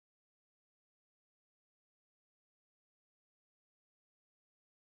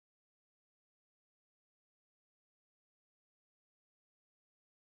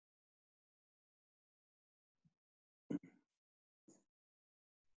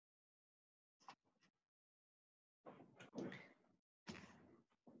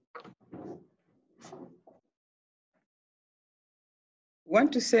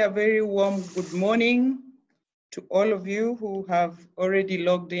Want to say a very warm good morning to all of you who have already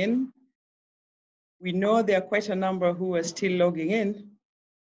logged in. We know there are quite a number who are still logging in,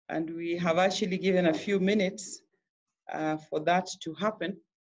 and we have actually given a few minutes for that to happen.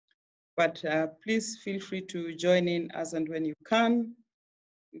 But please feel free to join in as and when you can.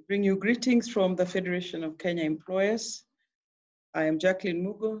 We bring you greetings from the Federation of Kenya Employers. I am Jacqueline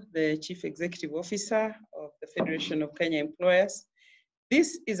Mugo, the Chief Executive Officer of the Federation of Kenya Employers.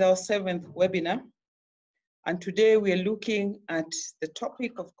 This is our 7th webinar, and today we are looking at the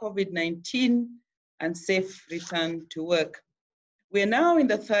topic of COVID-19 and safe return to work. We are now in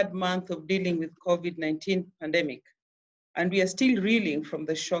the 3rd month of dealing with COVID-19 pandemic, and we are still reeling from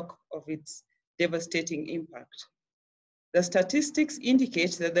the shock of its devastating impact. The statistics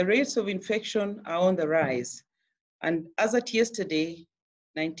indicate that the rates of infection are on the rise, and as at yesterday,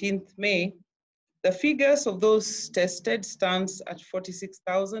 19th May, the figures of those tested stands at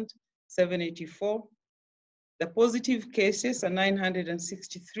 46,784. The positive cases are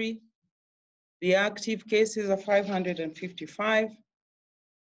 963. The active cases are 555.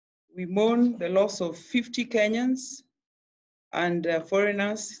 We mourn the loss of 50 Kenyans and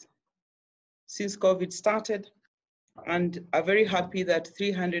foreigners since COVID started, and are very happy that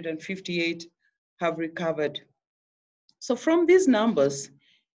 358 have recovered. So from these numbers,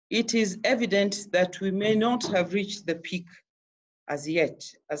 it is evident that we may not have reached the peak as yet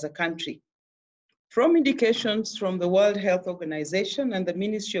as a country. From indications from the World Health Organization and the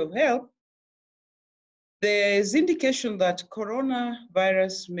Ministry of Health, there is indication that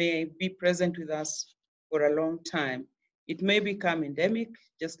coronavirus may be present with us for a long time. It may become endemic,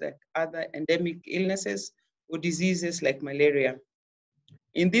 just like other endemic illnesses or diseases like malaria.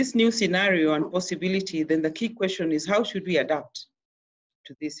 In this new scenario and possibility, then the key question is, how should we adapt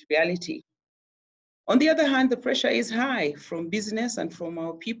to this reality? On the other hand, the pressure is high from business and from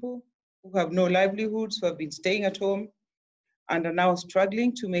our people who have no livelihoods, who have been staying at home and are now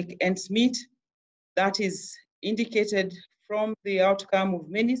struggling to make ends meet. That is indicated from the outcome of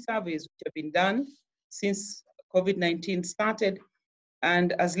many surveys which have been done since COVID-19 started,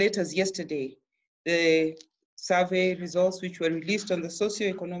 and as late as yesterday, the survey results which were released on the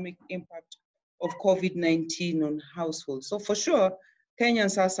socioeconomic impact of COVID-19 on households. So for sure,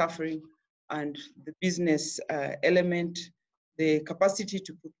 Kenyans are suffering, and the business element, the capacity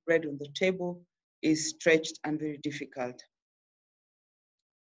to put bread on the table is stretched and very difficult.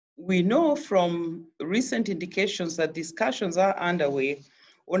 We know from recent indications that discussions are underway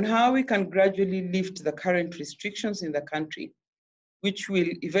on how we can gradually lift the current restrictions in the country, which will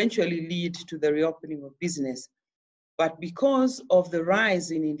eventually lead to the reopening of business. But because of the rise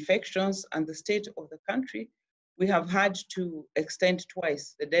in infections and the state of the country, we have had to extend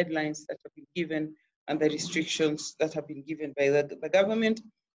twice the deadlines that have been given and the restrictions that have been given by the government.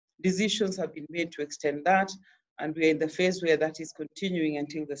 Decisions have been made to extend that, and we're in the phase where that is continuing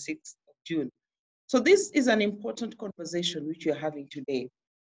until the 6th of June. So this is an important conversation which we're having today.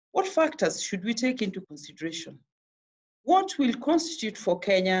 What factors should we take into consideration? What will constitute for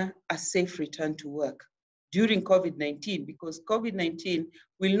Kenya a safe return to work during COVID-19? Because COVID-19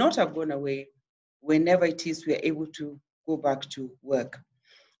 will not have gone away whenever it is we are able to go back to work.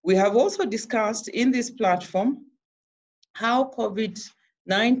 We have also discussed in this platform how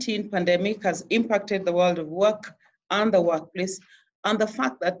COVID-19 pandemic has impacted the world of work and the workplace, and the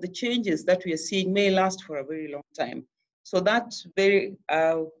fact that the changes that we are seeing may last for a very long time. So that very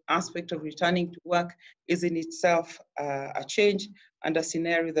aspect of returning to work is in itself a change and a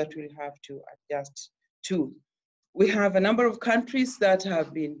scenario that we'll have to adjust to. We have a number of countries that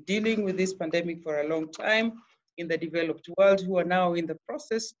have been dealing with this pandemic for a long time in the developed world who are now in the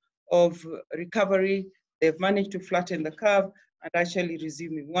process of recovery. They've managed to flatten the curve and actually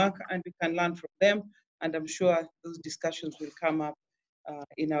resuming work, and we can learn from them. And I'm sure those discussions will come up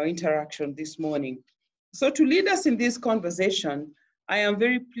in our interaction this morning. So to lead us in this conversation, I am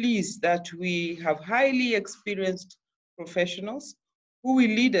very pleased that we have highly experienced professionals who will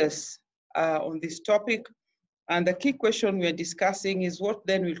lead us on this topic. And the key question we are discussing is what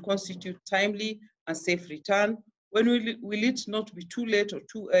then will constitute timely and safe return? When will it not be too late or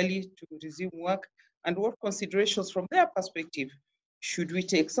too early to resume work? And what considerations from their perspective should we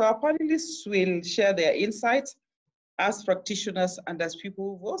take? So our panelists will share their insights as practitioners and as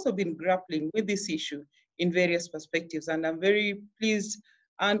people who've also been grappling with this issue in various perspectives. And I'm very pleased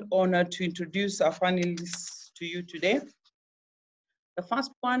and honored to introduce our panelists to you today. The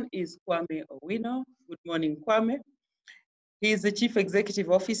first one is Kwame Owino. Good morning, Kwame. He is the Chief Executive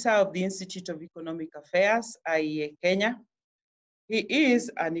Officer of the Institute of Economic Affairs, IEA Kenya. He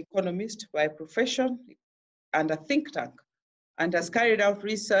is an economist by profession and a think tank and has carried out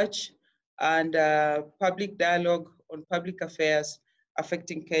research and public dialogue on public affairs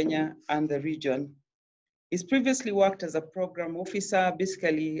affecting Kenya and the region. He's previously worked as a program officer,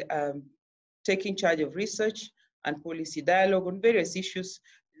 basically taking charge of research and policy dialogue on various issues,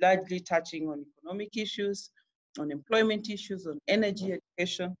 largely touching on economic issues, on employment issues, on energy,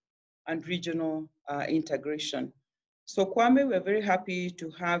 education, and regional integration. So Kwame, we're very happy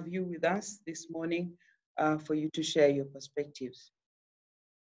to have you with us this morning for you to share your perspectives.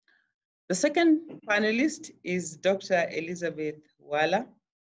 The second panelist is Dr. Elizabeth Wala,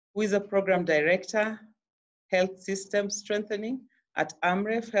 who is a program director, Health System Strengthening at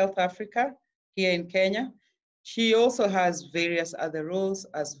AMREF Health Africa here in Kenya. She also has various other roles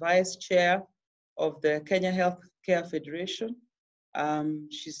as vice chair of the Kenya Healthcare Federation.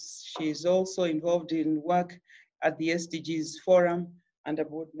 She's also involved in work at the SDGs Forum and a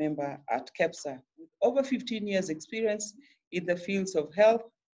board member at KEPSA with over 15 years experience in the fields of health,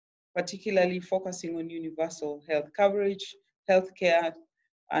 particularly focusing on universal health coverage, healthcare,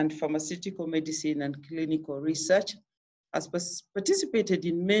 and pharmaceutical medicine and clinical research, has participated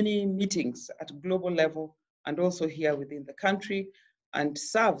in many meetings at global level and also here within the country, and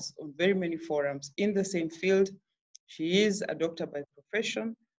serves on very many forums in the same field. She is a doctor by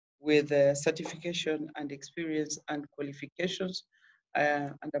profession with certification and experience and qualifications,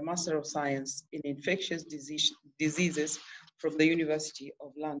 and a Master of Science in Infectious Diseases from the University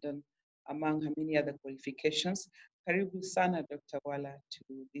of London, among her many other qualifications. Karibu sana, Dr. Wala,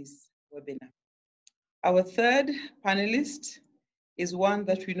 to this webinar. Our third panelist is one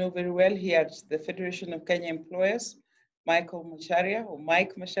that we know very well here at the Federation of Kenya Employers, Michael Macharia, or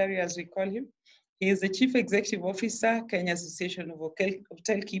Mike Macharia as we call him. He is the Chief Executive Officer, Kenya Association of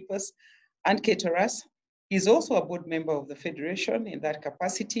Hotel Keepers and Caterers. He is also a board member of the Federation in that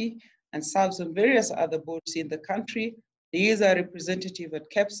capacity and serves on various other boards in the country. He is a representative at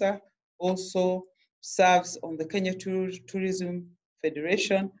KEPSA, also serves on the Kenya Tourism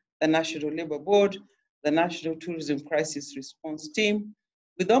Federation, the National Labor Board, the National Tourism Crisis Response Team.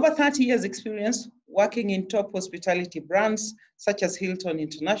 With over 30 years experience working in top hospitality brands such as Hilton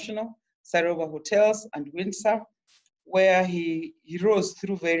International, Sarova Hotels, and Windsor, where he rose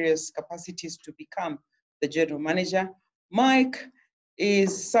through various capacities to become the general manager. Mike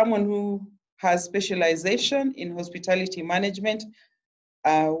is someone who has specialization in hospitality management,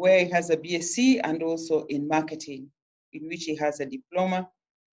 where he has a BSc, and also in marketing, in which he has a diploma.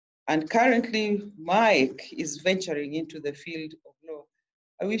 And currently, Mike is venturing into the field of law.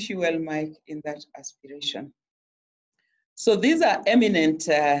 I wish you well, Mike, in that aspiration. So these are eminent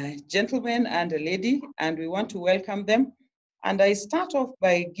gentlemen and a lady, and we want to welcome them. And I start off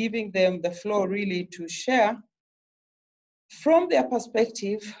by giving them the floor really to share from their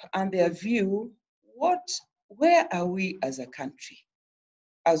perspective and their view, where are we as a country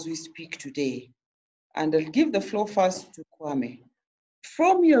as we speak today? And I'll give the floor first to Kwame.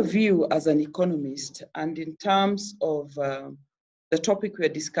 From your view as an economist and in terms of the topic we're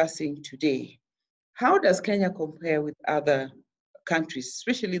discussing today, how does Kenya compare with other countries,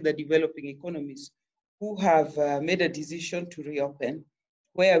 especially the developing economies who have made a decision to reopen?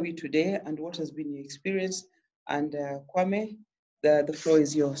 Where are we today and what has been your experience? And Kwame, the floor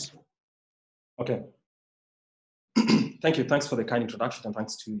is yours. Okay. Thank you. Thanks for the kind introduction, and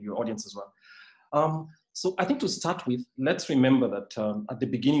thanks to your audience as well. So I think to start with, let's remember that at the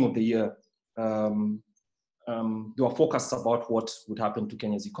beginning of the year, there were forecasts about what would happen to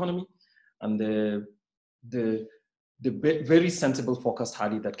Kenya's economy, and the very sensible forecast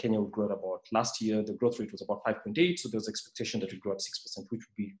had it that Kenya would grow at about, last year, the growth rate was about 5.8, so there was expectation that it would grow at 6%, which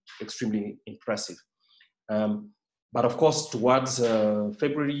would be extremely impressive. But of course, towards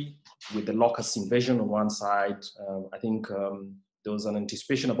February, with the locust invasion on one side, I think there was an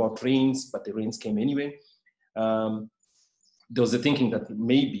anticipation about rains, but the rains came anyway. There was the thinking that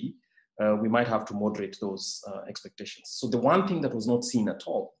maybe we might have to moderate those expectations. So the one thing that was not seen at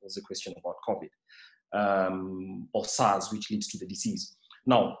all was the question about COVID, or SARS, which leads to the disease.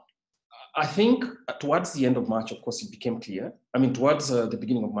 Now, I think towards the end of March, of course, it became clear. I mean, towards the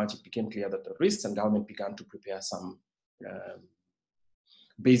beginning of March, it became clear that the risks, and government began to prepare some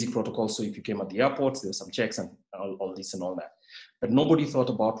basic protocols. So if you came at the airports, there were some checks and all this and all that. But nobody thought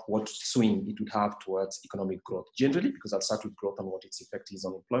about what swing it would have towards economic growth generally, because I'll start with growth and what its effect is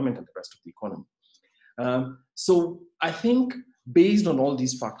on employment and the rest of the economy. So I think based on all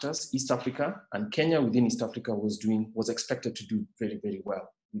these factors, East Africa and Kenya within East Africa was expected to do very, very well,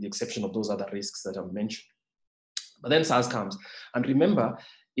 with the exception of those other risks that I've mentioned. But then SARS comes, and remember,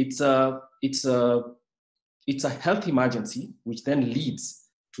 it's a health emergency, which then leads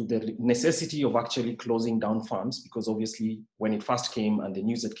to the necessity of actually closing down farms, because obviously when it first came and the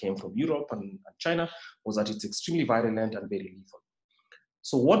news that came from Europe and China was that it's extremely virulent and very lethal.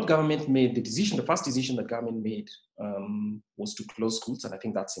 So what government made, the first decision that government made was to close schools, and I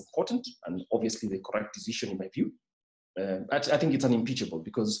think that's important and obviously the correct decision in my view. I think it's unimpeachable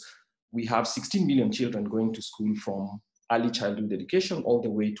because we have 16 million children going to school from early childhood education all the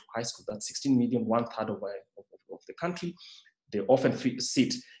way to high school. That's 16 million, 1/3 of the country. They often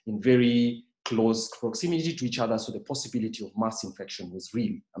sit in very close proximity to each other, so the possibility of mass infection was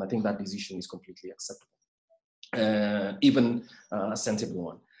real, and I think that decision is completely acceptable, even a sensible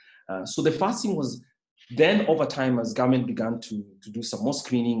one. So the first thing was, then over time, as government began to do some more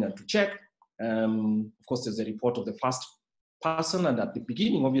screening and to check, of course, there's a report of the first person, and at the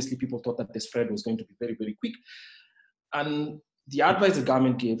beginning, obviously, people thought that the spread was going to be very, very quick. And the advice the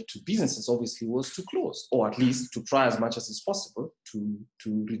government gave to businesses, obviously, was to close, or at least to try as much as is possible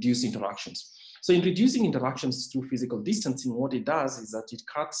to reduce interactions. So in reducing interactions through physical distancing, what it does is that it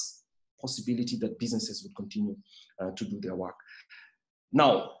cuts possibility that businesses would continue to do their work.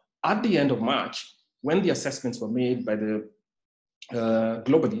 Now, at the end of March, when the assessments were made by the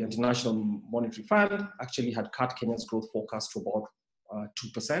globally, International Monetary Fund actually had cut Kenya's growth forecast to about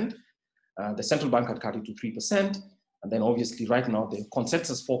 2%. The central bank had cut it to 3%. And then obviously right now, the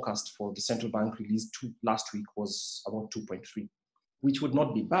consensus forecast for the central bank released last week was about 2.3, which would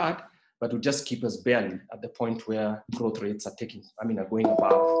not be bad, but would just keep us barely at the point where growth rates are going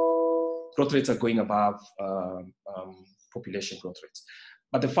above. Growth rates are going above population growth rates.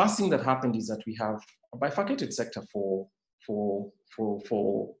 But the first thing that happened is that we have a bifurcated sector for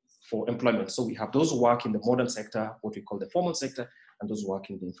employment. So we have those who work in the modern sector, what we call the formal sector, and those who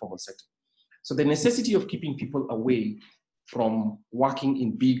work in the informal sector. So the necessity of keeping people away from working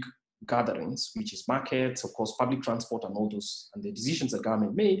in big gatherings, which is markets, of course, public transport and all those, and the decisions the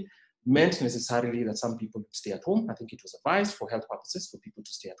government made meant necessarily that some people would stay at home. I think it was advised for health purposes for people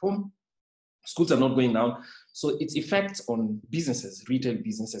to stay at home. Schools are not going down. So its effects on businesses, retail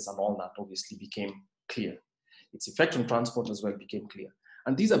businesses and all that obviously became clear. Its effect on transport as well became clear.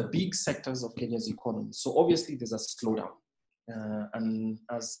 And these are big sectors of Kenya's economy. So obviously there's a slowdown. And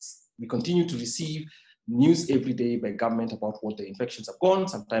as we continue to receive news every day by government about what the infections have gone,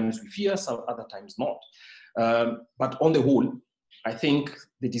 sometimes we fear, some other times not. But on the whole, I think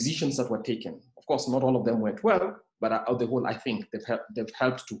the decisions that were taken, of course, not all of them went well, but on the whole, I think they've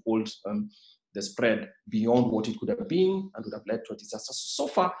helped to hold the spread beyond what it could have been and would have led to a disaster. So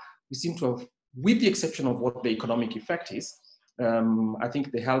far, we seem to have, with the exception of what the economic effect is, I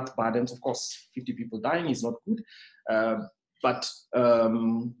think the health burdens, of course, 50 people dying is not good. But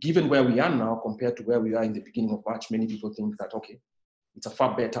given where we are now compared to where we are in the beginning of March, many people think that, okay, it's a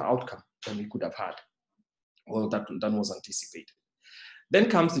far better outcome than we could have had, or that was anticipated. Then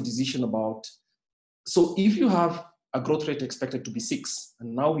comes the decision about, so if you have a growth rate expected to be 6,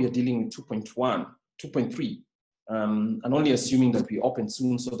 and now we are dealing with 2.1, 2.3, and only assuming that we open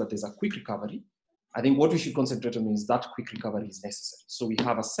soon so that there's a quick recovery, I think what we should concentrate on is that quick recovery is necessary. So we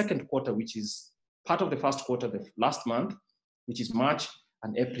have a second quarter, which is part of the first quarter, the last month, which is March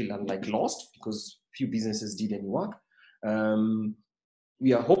and April, are like lost because few businesses did any work.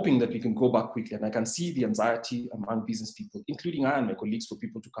 We are hoping that we can go back quickly, and I can see the anxiety among business people, including I and my colleagues, for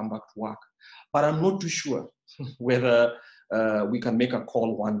people to come back to work. But I'm not too sure whether we can make a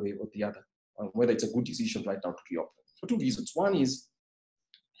call one way or the other, whether it's a good decision right now to reopen. For 2 reasons. One is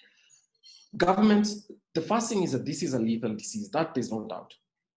government, the first thing is that this is a lethal disease, that there's no doubt.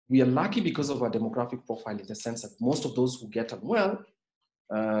 We are lucky because of our demographic profile in the sense that most of those who get unwell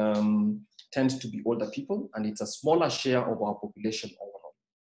tend to be older people, and it's a smaller share of our population overall.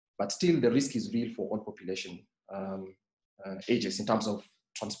 But still, the risk is real for all population ages in terms of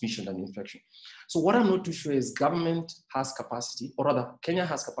transmission and infection. So what I'm not too sure is government has capacity, or rather Kenya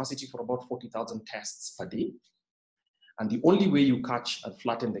has capacity for about 40,000 tests per day. And the only way you catch and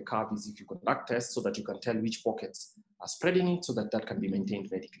flatten the curve is if you conduct tests so that you can tell which pockets are spreading it so that that can be maintained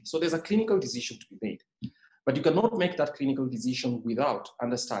medically. So there's a clinical decision to be made. But you cannot make that clinical decision without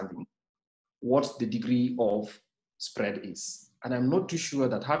understanding what the degree of spread is. And I'm not too sure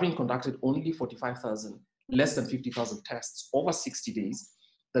that having conducted only 45,000, less than 50,000 tests over 60 days,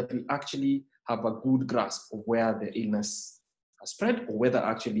 that we actually have a good grasp of where the illness has spread, or whether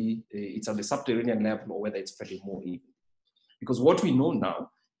actually it's at the subterranean level, or whether it's spreading more evenly. Because what we know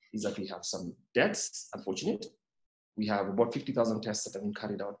now is that we have some deaths, unfortunate. We have about 50,000 tests that have been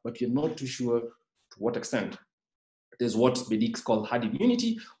carried out, but we're not too sure to what extent. There's what medics call herd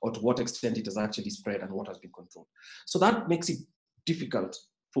immunity, or to what extent it has actually spread and what has been controlled. So that makes it difficult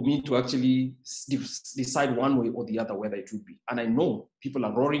for me to actually decide one way or the other whether it would be. And I know people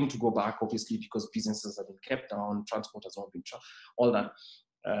are roaring to go back, obviously, because businesses have been kept down, transport has not been, all that.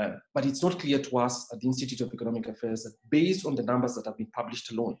 But it's not clear to us at the Institute of Economic Affairs that based on the numbers that have been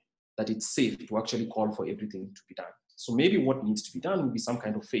published alone, that it's safe to actually call for everything to be done. So maybe what needs to be done will be some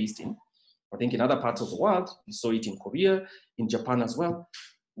kind of phased in. I think in other parts of the world, we saw it in Korea, in Japan as well,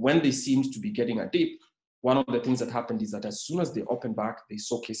 when they seemed to be getting a dip, one of the things that happened is that as soon as they opened back, they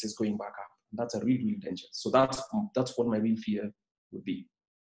saw cases going back up. That's a real danger. So that's what my real fear would be.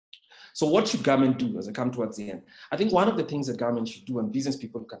 So what should government do as I come towards the end? I think one of the things that government should do, and business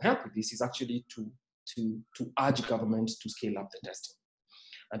people can help with this, is actually to urge government to scale up the testing.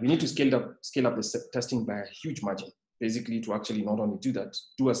 And we need to scale up the testing by a huge margin, basically to actually not only do that,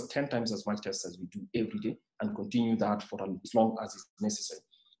 do us 10 times as much tests as we do every day and continue that for as long as is necessary.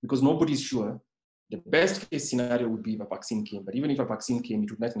 Because nobody's sure. The best case scenario would be if a vaccine came, but even if a vaccine came,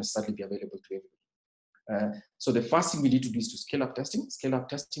 it would not necessarily be available to everybody. So the first thing we need to do is to scale up testing. Scale up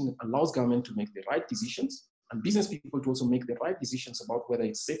testing allows government to make the right decisions and business people to also make the right decisions about whether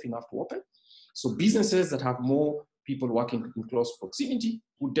it's safe enough to open. So businesses that have more people working in close proximity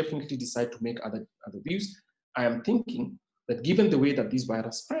would definitely decide to make other views. I am thinking that given the way that this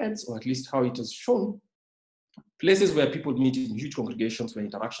virus spreads, or at least how it is shown, places where people meet in huge congregations where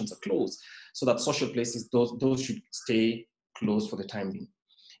interactions are closed, so that social places, those should stay closed for the time being.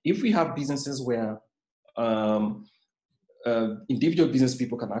 If we have businesses where individual business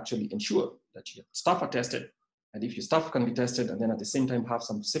people can actually ensure that your staff are tested, and if your staff can be tested and then at the same time have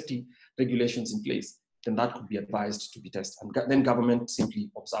some safety regulations in place, then that could be advised to be tested. And then government simply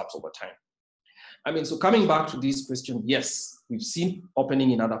observes over time. I mean, so coming back to this question, yes, we've seen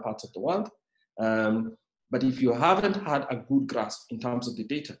opening in other parts of the world. But if you haven't had a good grasp in terms of the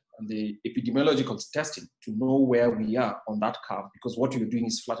data and the epidemiological testing to know where we are on that curve, because what you're doing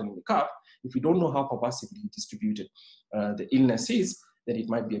is flattening the curve, if we don't know how pervasively distributed the illness is, then it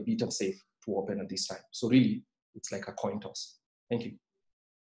might be a bit unsafe to open at this time. So really, it's like a coin toss. Thank you.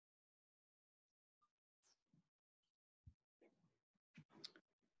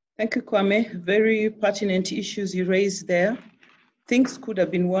 Thank you, Kwame. Very pertinent issues you raised there. Things could have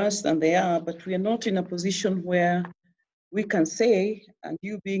been worse than they are, but we are not in a position where we can say, and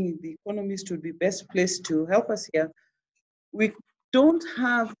you being the economist would be best placed to help us here, we don't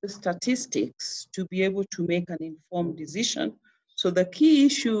have the statistics to be able to make an informed decision. So the key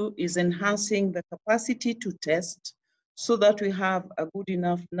issue is enhancing the capacity to test so that we have a good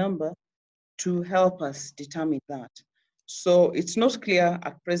enough number to help us determine that. So it's not clear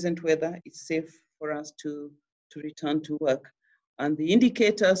at present whether it's safe for us to return to work. And the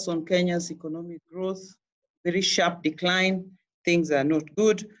indicators on Kenya's economic growth, very sharp decline, things are not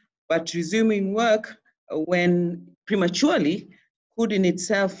good, but resuming work when prematurely could in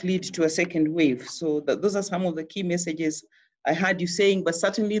itself lead to a second wave. So those are some of the key messages I heard you saying, but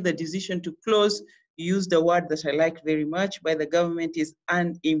certainly the decision to close, you used a word that I like very much, by the government is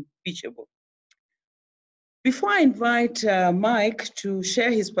unimpeachable. Before I invite Mike to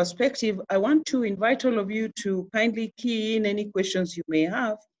share his perspective, I want to invite all of you to kindly key in any questions you may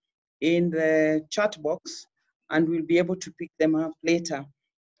have in the chat box, and we'll be able to pick them up later.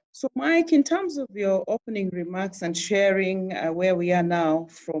 So Mike, in terms of your opening remarks and sharing where we are now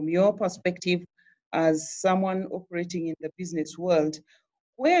from your perspective as someone operating in the business world,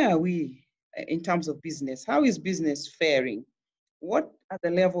 where are we in terms of business? How is business faring? What are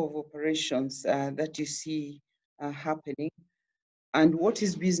the level of operations that you see happening? And what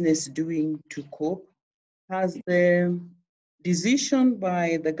is business doing to cope? Has the decision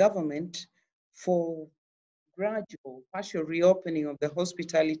by the government for gradual partial reopening of the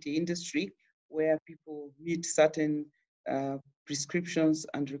hospitality industry, where people meet certain prescriptions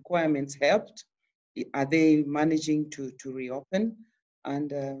and requirements, helped? Are they managing to reopen?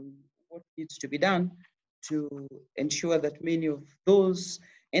 And what needs to be done to ensure that many of those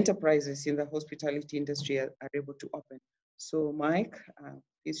enterprises in the hospitality industry are able to open? So Mike,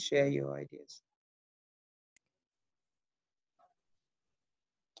 please share your ideas.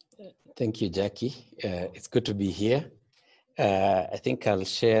 Thank you, Jackie. It's good to be here. I think I'll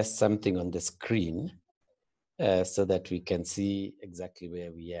share something on the screen so that we can see exactly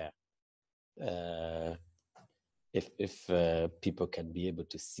where we are. If people can be able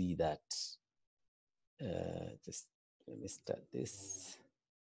to see that. Just let me start this.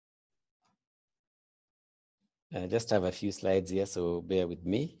 I just have a few slides here, so bear with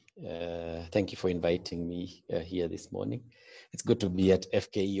me. Thank you for inviting me here this morning. It's good to be at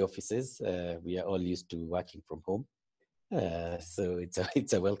FKE offices. We are all used to working from home. So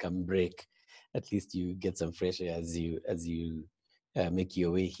it's a welcome break. At least you get some fresh air as you make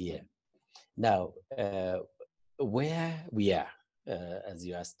your way here. Now, where we are, as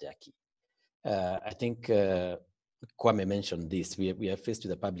you asked, Jackie, I think Kwame mentioned this. We are faced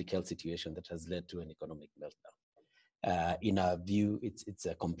with a public health situation that has led to an economic meltdown. In our view, it's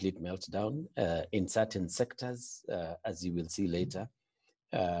a complete meltdown. In certain sectors, as you will see later,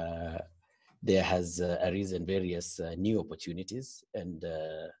 there has arisen various new opportunities, and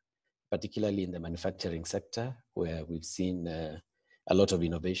particularly in the manufacturing sector, where we've seen a lot of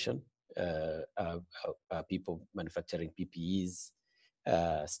innovation, people manufacturing PPEs,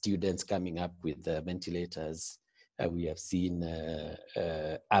 students coming up with ventilators. We have seen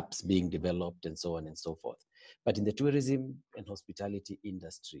apps being developed and so on and so forth. But in the tourism and hospitality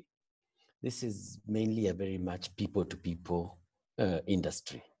industry, this is mainly a very much people-to-people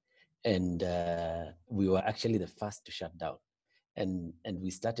industry. And we were actually the first to shut down. And we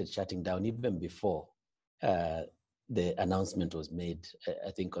started shutting down even before the announcement was made,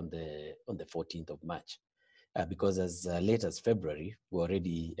 I think on the 14th of March. Because as late as February, we're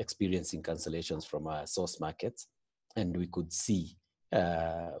already experiencing cancellations from our source markets, and we could see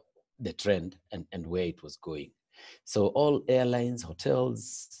the trend and where it was going. So all airlines,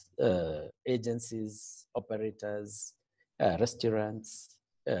 hotels, agencies, operators, restaurants,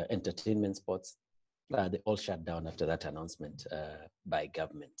 entertainment spots, they all shut down after that announcement by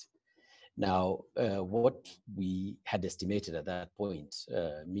government. Now, what we had estimated at that point,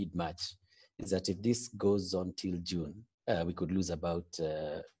 mid-March, is that if this goes on till June, we could lose about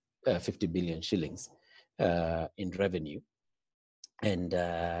 50 billion shillings in revenue, and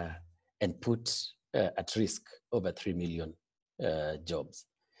put at risk over 3 million jobs.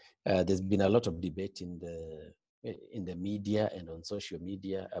 There's been a lot of debate in the media and on social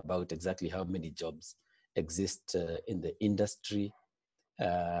media about exactly how many jobs exist in the industry.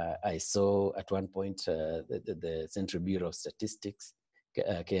 I saw at one point the Central Bureau of Statistics,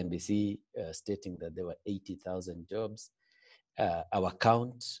 KNBC, stating that there were 80,000 jobs. Our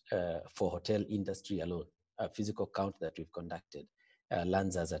count for hotel industry alone, a physical count that we've conducted,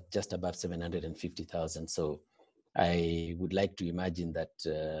 lands us at just above 750,000. So I would like to imagine that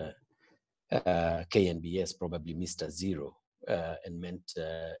KNBS probably missed a zero and meant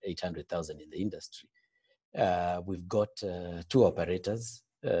 800,000 in the industry. We've got two operators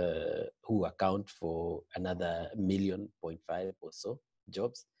who account for another 1.5 million or so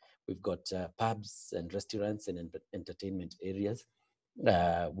jobs. We've got pubs and restaurants and entertainment areas.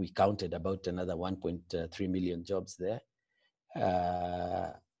 We counted about another 1.3 million jobs there.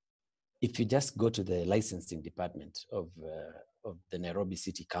 If you just go to the licensing department of the Nairobi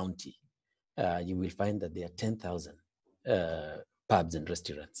City County, you will find that there are 10,000 pubs and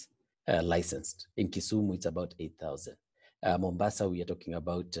restaurants licensed. In Kisumu, it's about 8,000. Mombasa, we are talking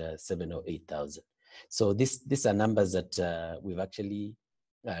about 7,000 or 8,000. So these are numbers that we've actually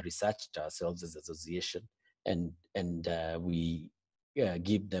researched ourselves as an association, and we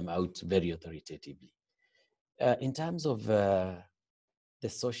give them out very authoritatively. In terms of the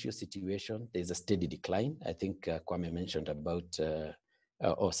social situation, there's a steady decline. I think Kwame mentioned about,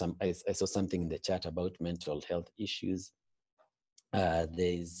 I saw something in the chat about mental health issues.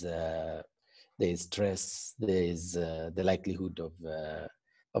 There's stress, there's the likelihood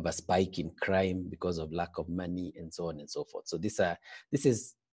of a spike in crime because of lack of money, and so on and so forth. So this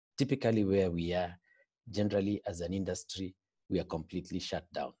is typically where we are. Generally, as an industry, we are completely shut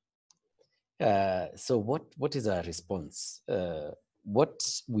down. So what is our response?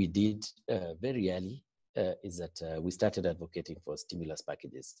 What we did very early is that we started advocating for stimulus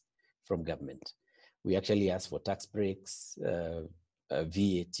packages from government. We actually asked for tax breaks,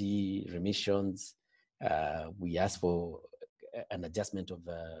 VAT remissions. We asked for an adjustment of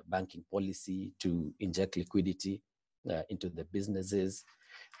banking policy to inject liquidity into the businesses.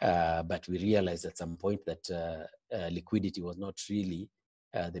 But we realized at some point that liquidity was not really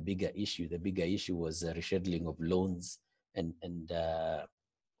the bigger issue. The bigger issue was rescheduling of loans and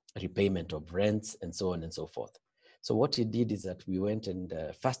repayment of rents and so on and so forth. So what we did is that we went and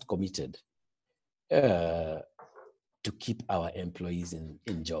first committed to keep our employees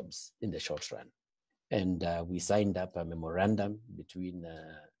in jobs in the short run. And we signed up a memorandum between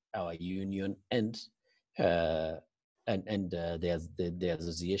our union and the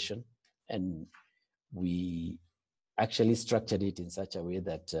association. And we actually structured it in such a way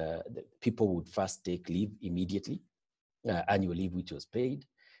that people would first take leave immediately, annual leave which was paid.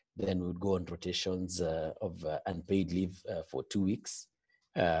 Then we would go on rotations of unpaid leave for 2 weeks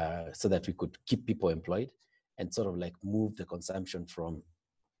so that we could keep people employed and sort of like move the consumption from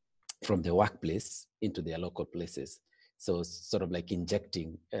the workplace into their local places. So sort of like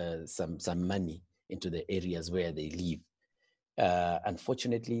injecting some money into the areas where they live.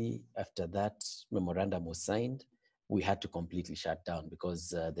 Unfortunately, after that memorandum was signed, we had to completely shut down because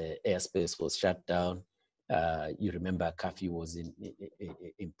the airspace was shut down. You remember curfew was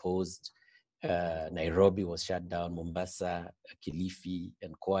imposed. Nairobi was shut down. Mombasa, Kilifi,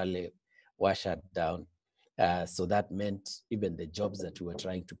 and Kwale were shut down. So that meant even the jobs that we were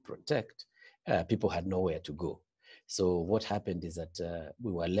trying to protect, people had nowhere to go. So what happened is that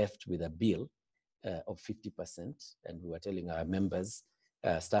we were left with a bill of 50%, and we were telling our members,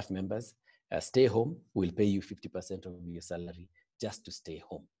 staff members, stay home, we'll pay you 50% of your salary just to stay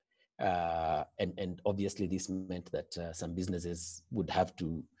home. And obviously this meant that some businesses would have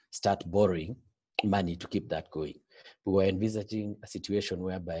to start borrowing money to keep that going. We were envisaging a situation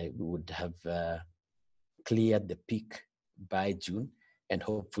whereby we would have cleared the peak by June and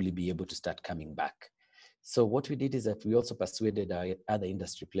hopefully be able to start coming back. So what we did is that we also persuaded our other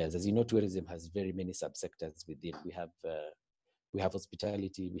industry players. As you know, tourism has very many subsectors within. We have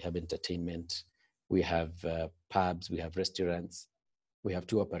hospitality, we have entertainment, we have pubs, we have restaurants, we have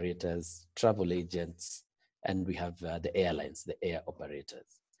tour operators, travel agents, and we have the airlines, the air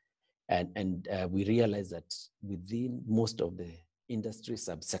operators. And we realized that within most of the industry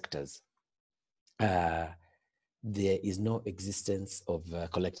subsectors, there is no existence of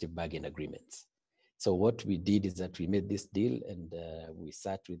collective bargain agreements. So what we did is that we made this deal, and we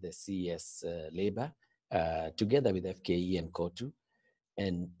sat with the CES labor together with FKE and COTU,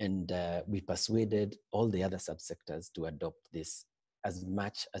 and we persuaded all the other subsectors to adopt this as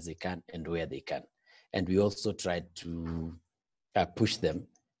much as they can and where they can. And we also tried to push them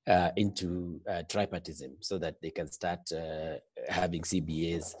into tripartism so that they can start having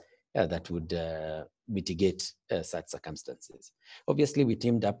CBAs that would mitigate such circumstances. Obviously, we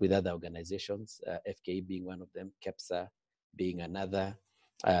teamed up with other organizations, FKE being one of them, KEPSA being another,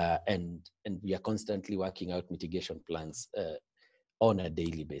 and we are constantly working out mitigation plans on a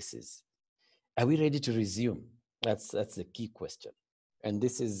daily basis. Are we ready to resume? That's the key question. And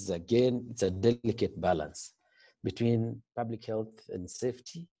this is, again, it's a delicate balance between public health and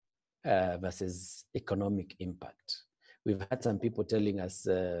safety versus economic impact. We've had some people telling us,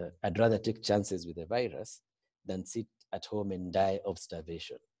 I'd rather take chances with the virus than sit at home and die of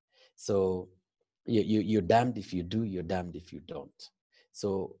starvation. So you're damned if you do, you're damned if you don't.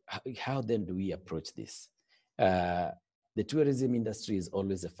 So how then do we approach this? The tourism industry is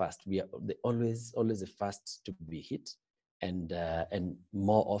always the first. We are always the first to be hit, and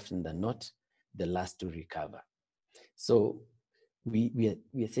more often than not, the last to recover. So we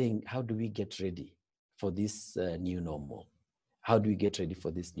are saying, how do we get ready for this new normal? How do we get ready for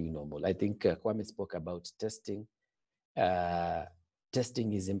this new normal? I think Kwame spoke about testing.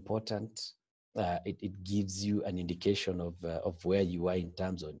 Testing is important. It gives you an indication of where you are in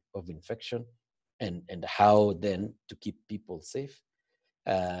terms of infection and how then to keep people safe.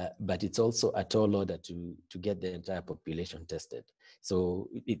 But it's also a tall order to get the entire population tested. So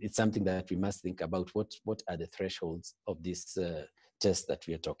it's something that we must think about. What are the thresholds of this test that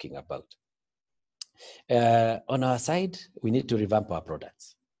we are talking about? On our side, we need to revamp our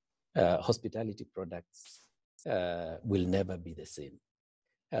products. Hospitality products will never be the same.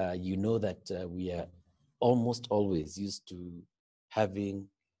 You know that we are almost always used to having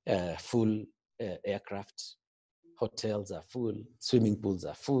full aircraft. Hotels are full, swimming pools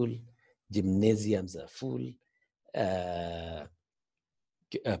are full, gymnasiums are full,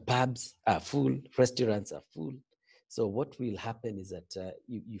 pubs are full, restaurants are full. So what will happen is that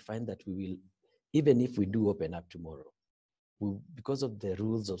you find that we will, even if we do open up tomorrow, because of the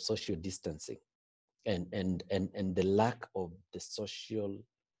rules of social distancing and the lack of the social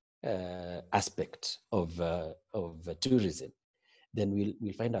aspect of tourism, then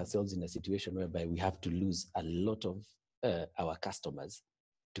we'll find ourselves in a situation whereby we have to lose a lot of our customers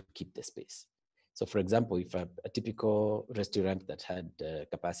to keep the space. So for example, if a typical restaurant that had a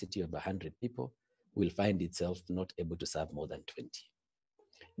capacity of 100 people will find itself not able to serve more than 20.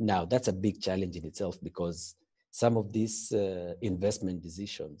 Now, that's a big challenge in itself because some of these investment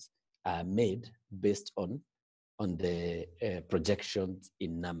decisions are made based on the projections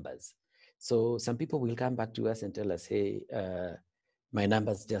in numbers. So some people will come back to us and tell us, hey, my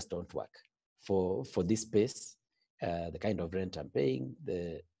numbers just don't work for this space, the kind of rent I'm paying,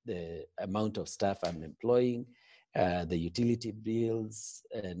 the amount of staff I'm employing, the utility bills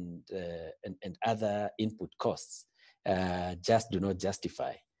and other input costs just do not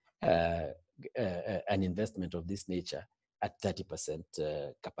justify an investment of this nature at 30%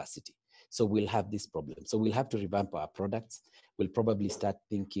 capacity. So we'll have this problem. So we'll have to revamp our products. We'll probably start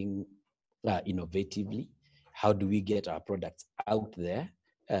thinking innovatively. How do we get our products out there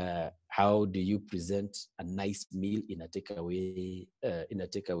How do you present a nice meal in a takeaway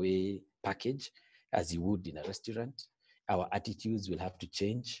package as you would in a restaurant? Our attitudes will have to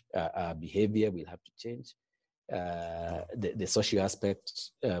change. Our behavior will have to change. The social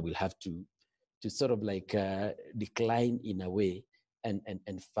aspect will have to sort of like decline in a way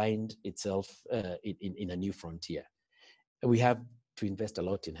and find itself in a new frontier. We have to invest a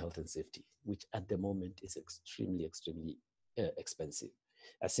lot in health and safety, which at the moment is extremely expensive.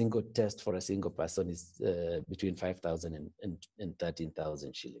 A single test for a single person is between 5,000 and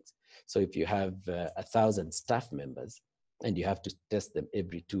 13,000 shillings. So if you have 1,000 staff members and you have to test them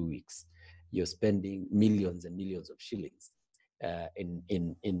every 2 weeks, you're spending millions and millions of shillings in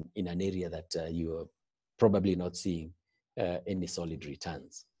an area that you're probably not seeing any solid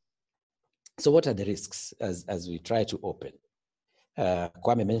returns. So what are the risks as we try to open?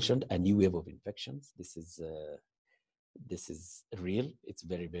 Kwame mentioned a new wave of infections. This is real. It's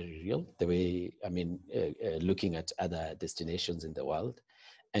very, very real. The way, I mean, looking at other destinations in the world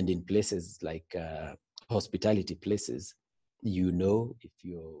and in places like hospitality places, you know, if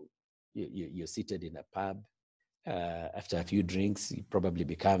you're seated in a pub, after a few drinks, you probably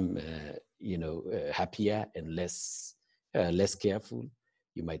become, happier and less careful.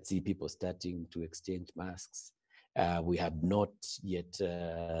 You might see people starting to exchange masks. We have not yet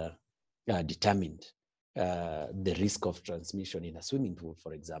determined the risk of transmission in a swimming pool,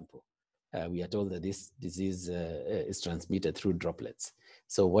 for example. We are told that this disease is transmitted through droplets.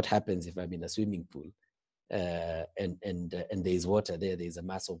 So what happens if I'm in a swimming pool and there is water there is a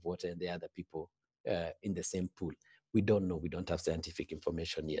mass of water and there are other people in the same pool? We don't know. We don't have scientific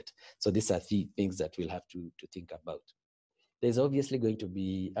information yet. So these are the things that we'll have to think about. There's obviously going to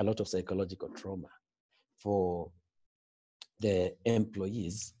be a lot of psychological trauma for the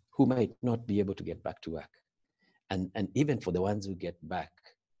employees who might not be able to get back to work. And even for the ones who get back,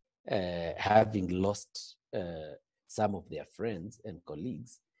 having lost some of their friends and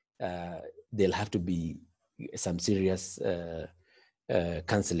colleagues, there'll have to be some serious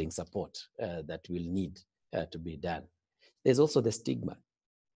counseling support that will need to be done. There's also the stigma.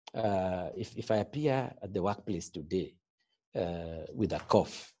 If I appear at the workplace today with a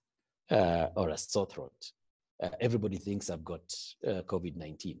cough or a sore throat, everybody thinks I've got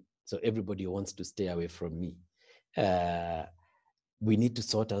COVID-19. So everybody wants to stay away from me. We need to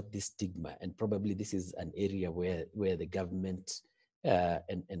sort out this stigma. And probably this is an area where the government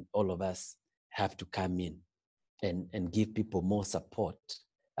and all of us have to come in and give people more support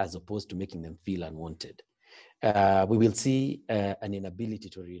as opposed to making them feel unwanted. We will see an inability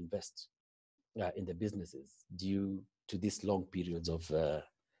to reinvest in the businesses due to these long periods of a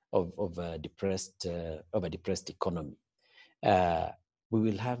depressed economy. We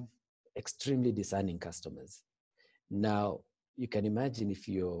will have extremely discerning customers. Now, you can imagine if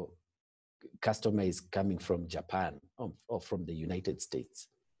your customer is coming from Japan or from the United States,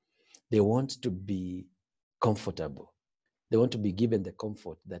 they want to be comfortable. They want to be given the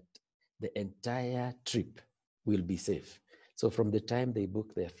comfort that the entire trip will be safe. So from the time they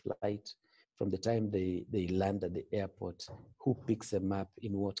book their flight, from the time they land at the airport, who picks them up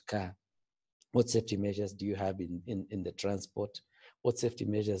in what car, what safety measures do you have in the transport, what safety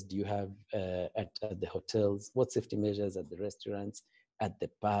measures do you have at the hotels, what safety measures at the restaurants, at the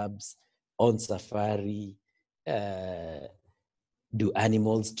pubs, on safari, do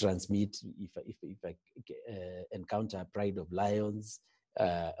animals transmit? If I encounter a pride of lions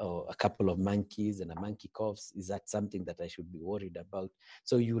or a couple of monkeys and a monkey coughs, is that something that I should be worried about?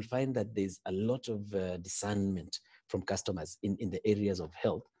 So you will find that there's a lot of discernment from customers in the areas of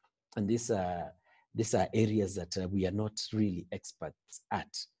health. And these are areas that we are not really experts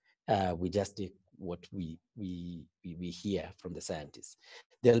at. We just take what we hear from the scientists.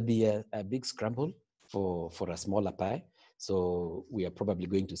 There'll be a big scramble for a smaller pie. So we are probably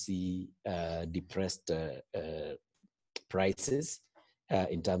going to see depressed prices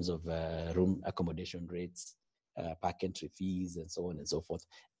in terms of room accommodation rates, park entry fees, and so on and so forth,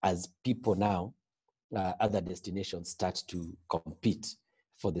 as people now, other destinations start to compete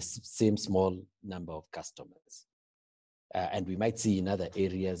for the same small number of customers. And we might see in other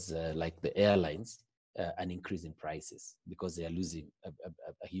areas like the airlines, an increase in prices because they are losing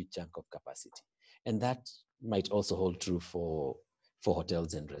a huge chunk of capacity. And that might also hold true for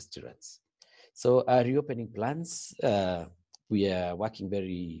hotels and restaurants. So our reopening plans, we are working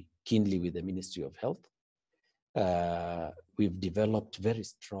very keenly with the Ministry of Health. We've developed very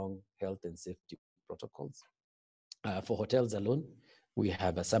strong health and safety protocols. For hotels alone, we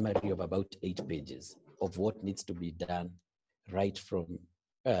have a summary of about 8 pages of what needs to be done right from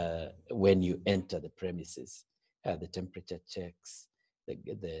when you enter the premises, the temperature checks,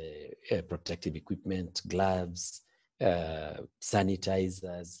 the protective equipment, gloves,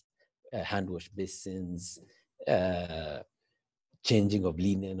 sanitizers, hand wash basins, changing of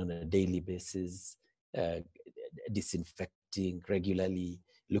linen on a daily basis, disinfecting regularly,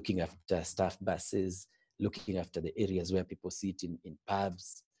 looking after staff buses, looking after the areas where people sit in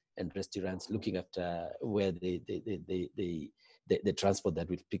pubs and restaurants, looking after where the transport that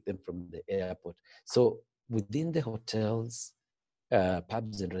will pick them from the airport. So within the hotels,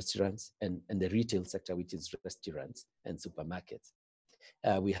 pubs and restaurants, and the retail sector, which is restaurants and supermarkets,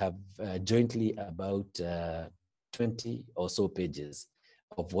 we have jointly about 20 or so pages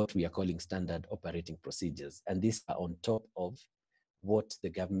of what we are calling standard operating procedures. And these are on top of what the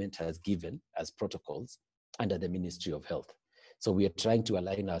government has given as protocols under the Ministry of Health. So we are trying to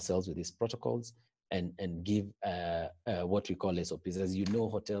align ourselves with these protocols and give what we call SOPs. As you know,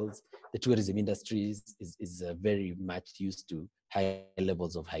 hotels, the tourism industry is very much used to high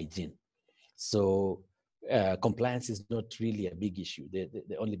levels of hygiene. So compliance is not really a big issue.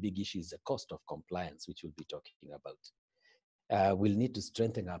 The only big issue is the cost of compliance, which we'll be talking about. We'll need to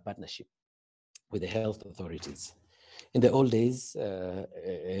strengthen our partnership with the health authorities. In the old days,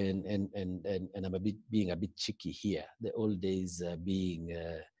 and I'm being a bit cheeky here, the old days being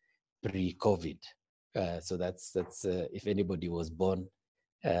pre-COVID. So that's if anybody was born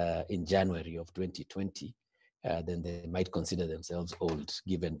in January of 2020, then they might consider themselves old,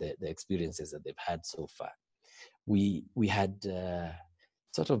 given the experiences that they've had so far. We had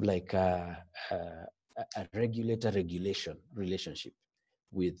sort of like a regulator-regulation relationship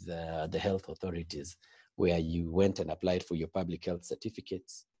with the health authorities, where you went and applied for your public health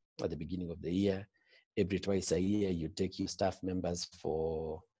certificates at the beginning of the year. Every twice a year, you take your staff members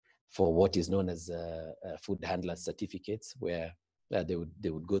for what is known as food handler certificates, where they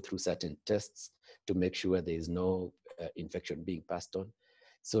would go through certain tests to make sure there is no infection being passed on.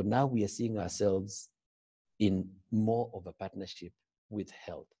 So now we are seeing ourselves in more of a partnership with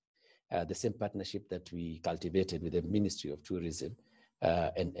health, the same partnership that we cultivated with the Ministry of Tourism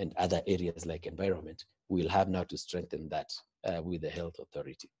and other areas like environment. We'll have now to strengthen that with the health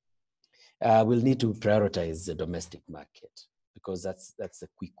authority. We'll need to prioritize the domestic market, because that's a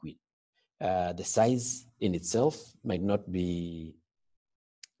quick win. The size in itself might not be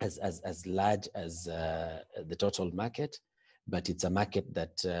as large as the total market, but it's a market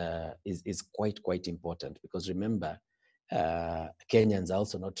that is quite important, because remember, Kenyans are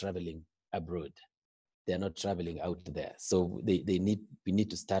also not traveling abroad. They're not traveling out there. So we need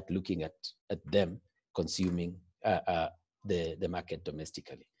to start looking at them consuming the market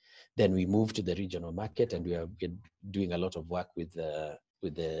domestically. Then we move to the regional market, and we are doing a lot of work with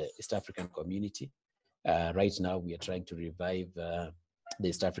the East African community. Right now, we are trying to revive the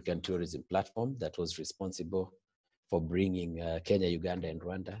East African tourism platform that was responsible for bringing Kenya, Uganda, and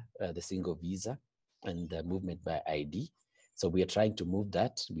Rwanda the single visa and the movement by ID. So we are trying to move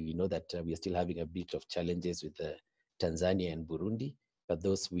that. We know that we are still having a bit of challenges with Tanzania and Burundi, but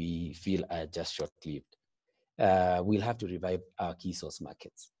those we feel are just short-lived. We'll have to revive our key source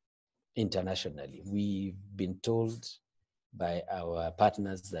markets internationally. We've been told by our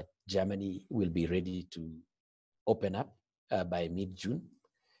partners that Germany will be ready to open up by mid-June.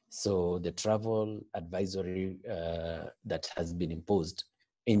 So the travel advisory that has been imposed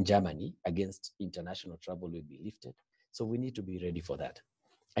in Germany against international travel will be lifted. So we need to be ready for that.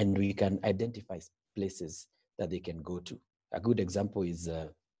 And we can identify places that they can go to. A good example is a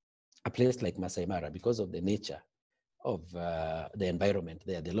place like Masai Mara, because of the nature of the environment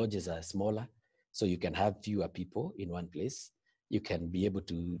there. The lodges are smaller, so you can have fewer people in one place. You can be able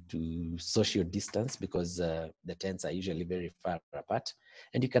to social distance, because the tents are usually very far apart.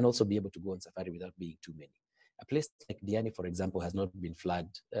 And you can also be able to go on safari without being too many. A place like Diani, for example, has not been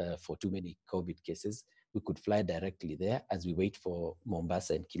flagged for too many COVID cases. We could fly directly there as we wait for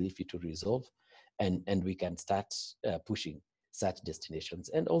Mombasa and Kilifi to resolve, and we can start pushing such destinations.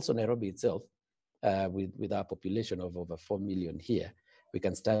 And also Nairobi itself, with our population of over 4 million here, we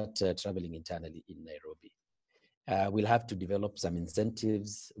can start traveling internally in Nairobi. We'll have to develop some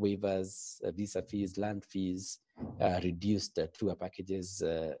incentives, waivers, visa fees, land fees, reduced tour packages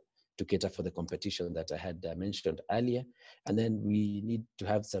to cater for the competition that I had mentioned earlier. And then we need to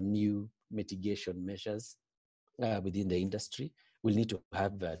have some new mitigation measures within the industry. We'll need to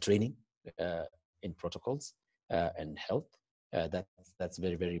have training in protocols and health. That's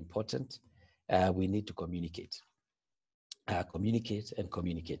very, very important. We need to communicate,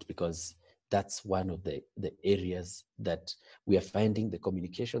 because that's one of the areas that we are finding the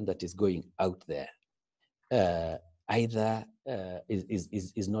communication that is going out there either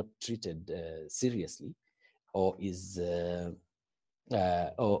is not treated seriously, or is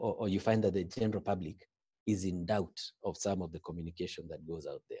or you find that the general public is in doubt of some of the communication that goes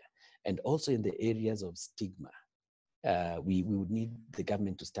out there. And also in the areas of stigma, we would need the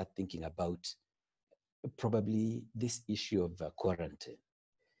government to start thinking about probably this issue of quarantine.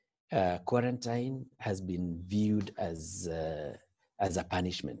 Quarantine has been viewed as a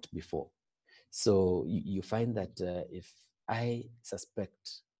punishment before. So you find that if I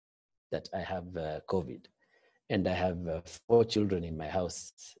suspect that I have COVID and I have 4 children in my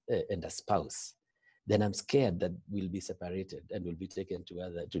house and a spouse, then I'm scared that we'll be separated and we'll be taken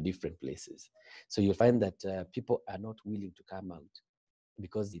to different places. So you'll find that people are not willing to come out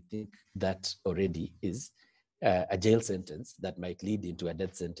because they think that already is a jail sentence that might lead into a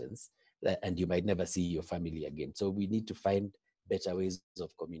death sentence, and you might never see your family again. So we need to find better ways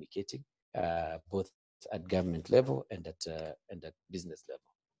of communicating, both at government level and at business level.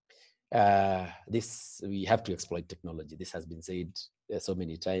 We have to exploit technology. This has been said so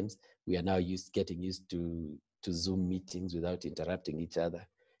many times. We are now getting used to Zoom meetings without interrupting each other,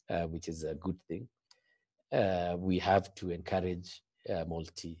 which is a good thing. We have to encourage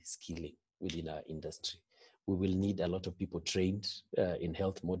multi-skilling within our industry. We will need a lot of people trained in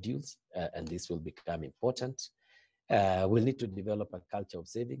health modules, and this will become important. We'll need to develop a culture of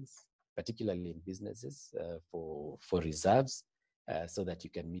savings, particularly in businesses, for reserves, so that you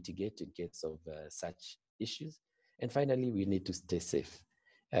can mitigate in case of such issues. And finally, we need to stay safe.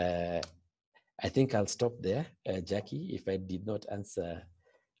 I think I'll stop there, Jackie. If I did not answer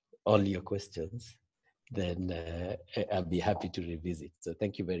all your questions, then I'll be happy to revisit. So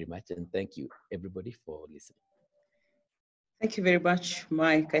thank you very much, and thank you everybody for listening. Thank you very much,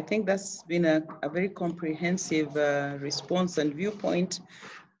 Mike. I think that's been a very comprehensive response and viewpoint.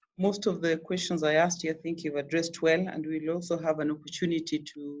 Most of the questions I asked you, I think you've addressed well, and we'll also have an opportunity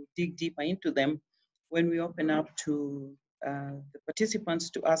to dig deeper into them when we open up to the participants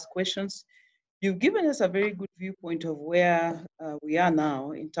to ask questions. You've given us a very good viewpoint of where we are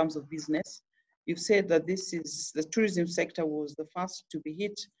now in terms of business. You've said that the tourism sector was the first to be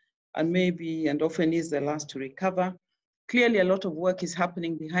hit and often is the last to recover. Clearly, a lot of work is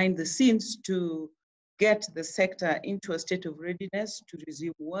happening behind the scenes to get the sector into a state of readiness to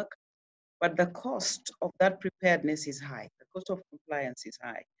resume work, but the cost of that preparedness is high. The cost of compliance is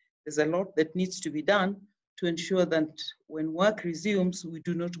high. There's a lot that needs to be done to ensure that when work resumes, we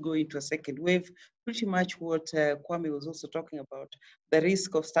do not go into a second wave. Pretty much what Kwame was also talking about, the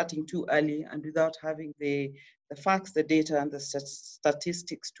risk of starting too early and without having the facts, the data, and the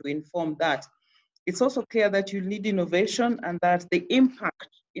statistics to inform that. It's also clear that you need innovation and that the impact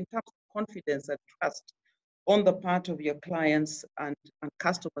in terms of confidence and trust on the part of your clients and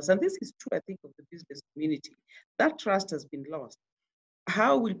customers, and this is true, I think, of the business community, that trust has been lost.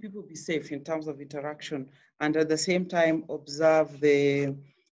 How will people be safe in terms of interaction and at the same time observe the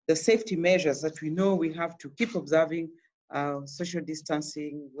safety measures that we know we have to keep observing, social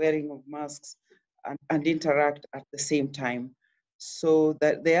distancing, wearing of masks, and interact at the same time? So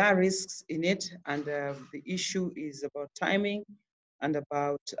that there are risks in it, and the issue is about timing and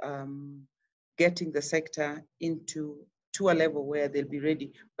about getting the sector to a level where they'll be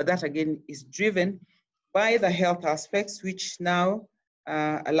ready. But that again is driven by the health aspects, which now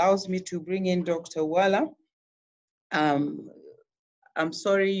allows me to bring in Dr. Wala. I'm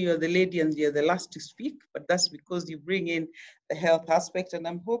sorry, you're the lady and you're the last to speak, but that's because you bring in the health aspect, and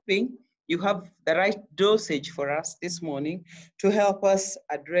I'm hoping you have the right dosage for us this morning to help us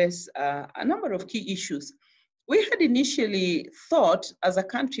address a number of key issues. We had initially thought as a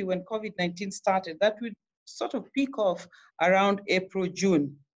country when COVID-19 started that we'd sort of peak off around April,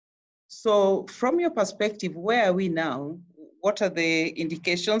 June. So from your perspective, where are we now? What are the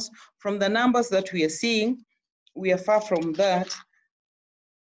indications? From the numbers that we are seeing, we are far from that.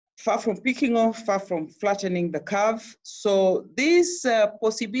 Far from peaking off, far from flattening the curve. So this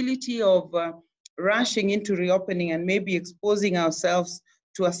possibility of rushing into reopening and maybe exposing ourselves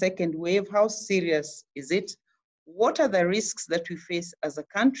to a second wave, how serious is it? What are the risks that we face as a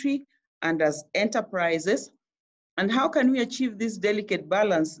country and as enterprises? And how can we achieve this delicate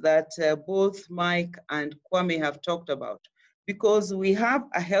balance that both Mike and Kwame have talked about? Because we have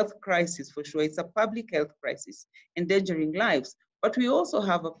a health crisis for sure. It's a public health crisis endangering lives. But we also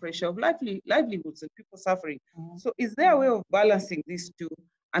have a pressure of livelihoods and people suffering. So is there a way of balancing these two?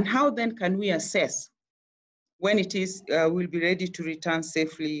 And how then can we assess when it is we'll be ready to return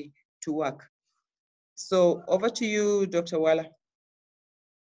safely to work? So over to you, Dr. Wala.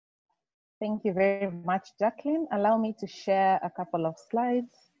 Thank you very much, Jacqueline. Allow me to share a couple of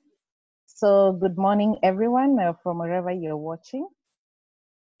slides. So good morning, everyone, from wherever you're watching.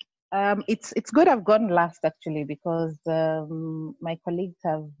 It's good I've gone last actually, because my colleagues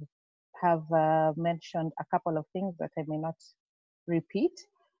have mentioned a couple of things that I may not repeat.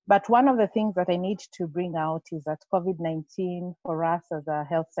 But one of the things that I need to bring out is that COVID-19 for us as a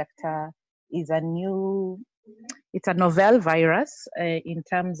health sector is it's a novel virus in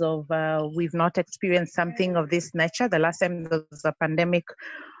terms of we've not experienced something of this nature. The last time there was a pandemic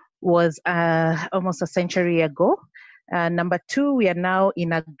was almost a century ago. Number two, we are now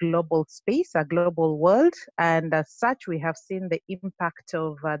in a global space, a global world, and as such, we have seen the impact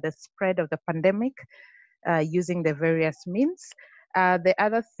of the spread of the pandemic using the various means. The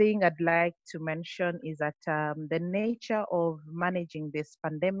other thing I'd like to mention is that the nature of managing this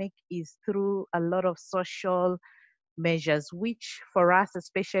pandemic is through a lot of social measures, which for us,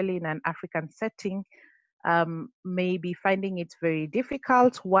 especially in an African setting, may be finding it very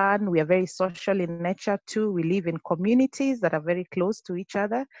difficult. One, we are very social in nature. Two, we live in communities that are very close to each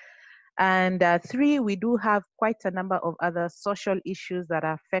other. And three, we do have quite a number of other social issues that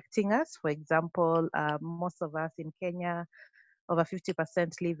are affecting us. For example, most of us in Kenya, over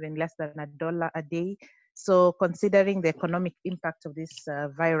 50% live in less than $1 a day. So considering the economic impact of this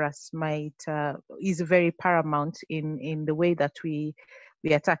virus is very paramount in the way that we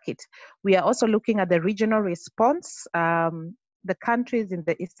attack it. We are also looking at the regional response. The countries in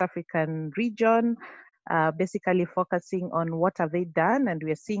the East African region, basically focusing on what have they done, and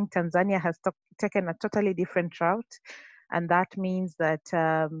we are seeing Tanzania has taken a totally different route, and that means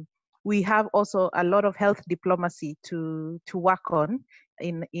that we have also a lot of health diplomacy to work on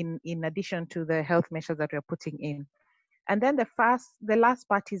in addition to the health measures that we're putting in. And then the last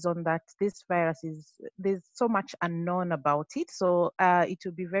part is on that this virus there's so much unknown about it. So it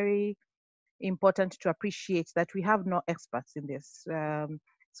will be very important to appreciate that we have no experts in this.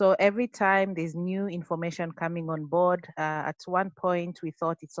 So every time there's new information coming on board, at one point we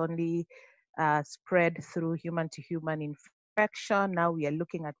thought it's only spread through human to human infection. Now we are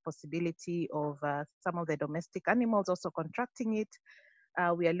looking at possibility of some of the domestic animals also contracting it.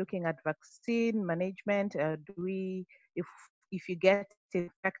 We are looking at vaccine management. If you get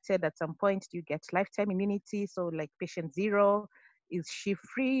infected at some point, do you get lifetime immunity? So like patient zero, is she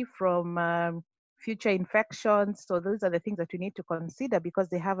free from future infections? So those are the things that we need to consider, because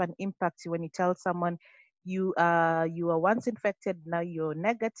they have an impact. When you tell someone you were once infected, now you're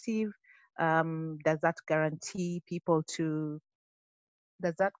negative, does that guarantee people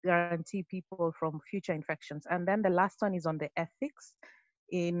from future infections? And then the last one is on the ethics,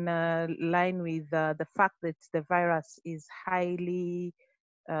 in line with the fact that the virus is highly,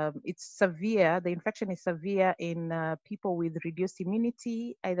 it's severe, the infection is severe in people with reduced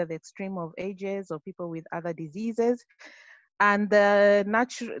immunity, either the extreme of ages or people with other diseases. And the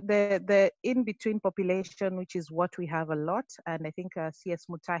in-between population, which is what we have a lot. And I think CS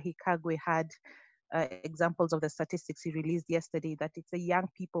Mutahi Kagwe had examples of the statistics he released yesterday, that it's the young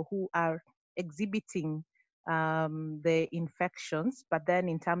people who are exhibiting the infections, but then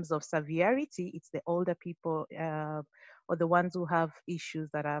in terms of severity, it's the older people or the ones who have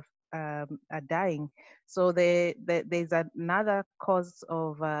issues that are dying. So there's another cause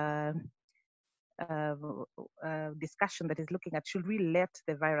of discussion that is looking at, should we let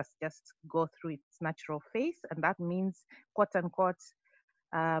the virus just go through its natural phase? And that means, quote unquote,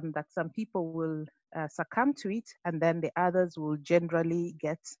 that some people will succumb to it, and then the others will generally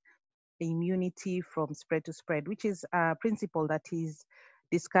get immunity from spread to spread, which is a principle that is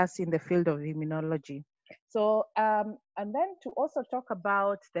discussed in the field of immunology. So, and then to also talk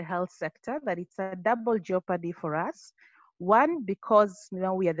about the health sector, that it's a double jeopardy for us. One, because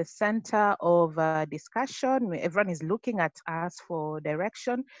we are the center of discussion, everyone is looking at us for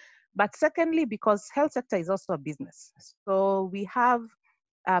direction. But secondly, because health sector is also a business. So we have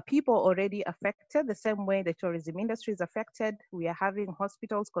people already affected the same way the tourism industry is affected. We are having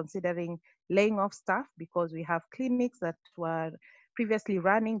hospitals considering laying off staff because we have clinics that were previously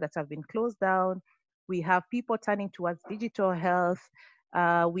running that have been closed down. We have people turning towards digital health.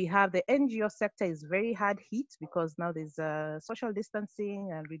 We have the NGO sector is very hard hit because now there's social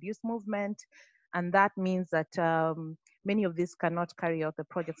distancing and reduced movement. And that means that many of these cannot carry out the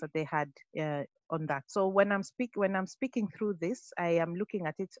projects that they had on that. So when I'm speaking through this, I am looking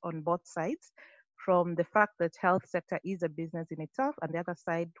at it on both sides, from the fact that health sector is a business in itself, and the other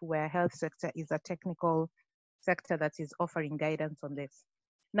side where health sector is a technical sector that is offering guidance on this.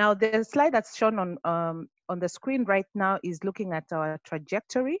 Now, the slide that's shown on the screen right now is looking at our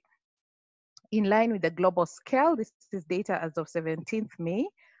trajectory in line with the global scale. This is data as of 17th May.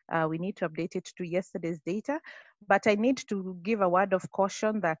 We need to update it to yesterday's data, but I need to give a word of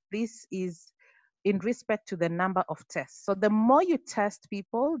caution that this is in respect to the number of tests. So the more you test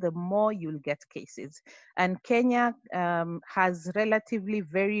people, the more you'll get cases. And Kenya has relatively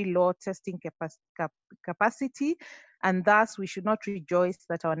very low testing capacity, and thus we should not rejoice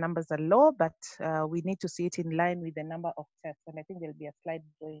that our numbers are low, but we need to see it in line with the number of tests. And I think there'll be a slide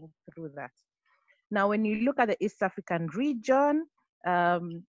going through that. Now, when you look at the East African region,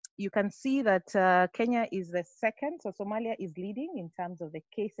 you can see that Kenya is the second, so Somalia is leading in terms of the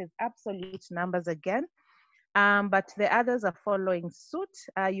cases, absolute numbers again, but the others are following suit.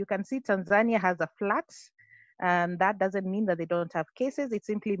 You can see Tanzania has a flat, and that doesn't mean that they don't have cases. It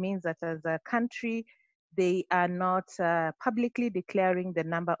simply means that as a country, they are not publicly declaring the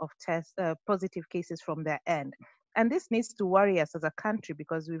number of positive cases from their end. And this needs to worry us as a country,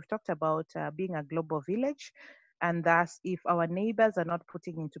 because we've talked about being a global village. And thus, if our neighbors are not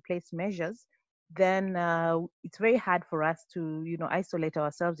putting into place measures, then it's very hard for us to, isolate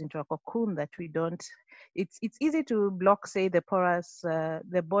ourselves into a cocoon that we don't. It's easy to block, say, the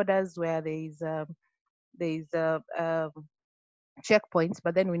borders where there's checkpoints,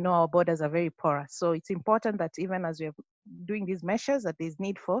 but then we know our borders are very porous. So it's important that even as we're doing these measures, that there's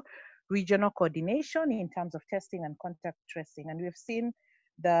need for regional coordination in terms of testing and contact tracing. And we've seen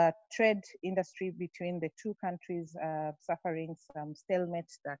the trade industry between the two countries suffering some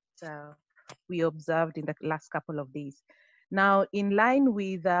stalemate that we observed in the last couple of days. Now, in line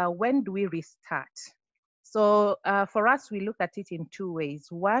with when do we restart? So for us, we look at it in two ways.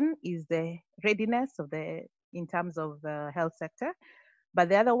 One is the readiness of in terms of the health sector, but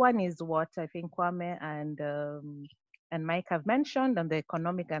the other one is what I think Kwame and Mike have mentioned on the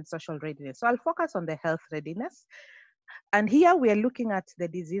economic and social readiness. So I'll focus on the health readiness. And here we are looking at the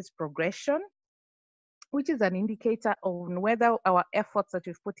disease progression, which is an indicator on whether our efforts that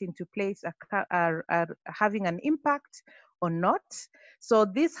we've put into place are having an impact or not. So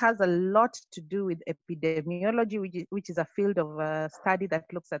this has a lot to do with epidemiology, which is a field of study that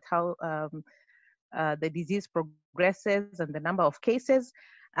looks at how the disease progresses and the number of cases.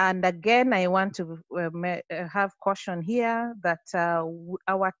 And again, I want to have caution here that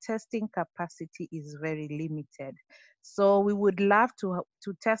our testing capacity is very limited. So we would love to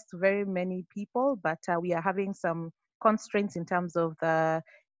test very many people, but we are having some constraints in terms of the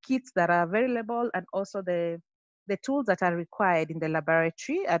kits that are available and also the tools that are required in the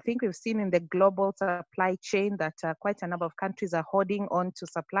laboratory. I think we've seen in the global supply chain that quite a number of countries are holding on to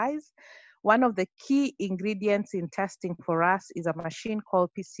supplies. One of the key ingredients in testing for us is a machine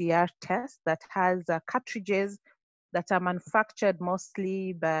called PCR test that has cartridges that are manufactured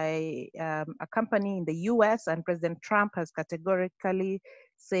mostly by a company in the US, and President Trump has categorically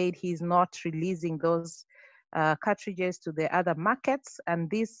said he's not releasing those cartridges to the other markets, and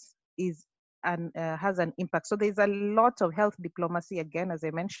this is has an impact. So there's a lot of health diplomacy, again, as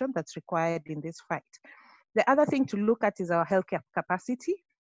I mentioned, that's required in this fight. The other thing to look at is our healthcare capacity.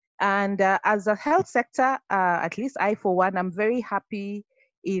 And as a health sector, at least I, for one, I'm very happy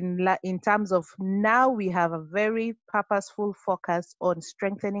in terms of now we have a very purposeful focus on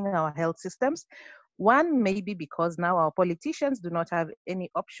strengthening our health systems. One, maybe because now our politicians do not have any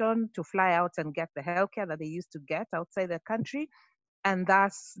option to fly out and get the healthcare that they used to get outside the country. And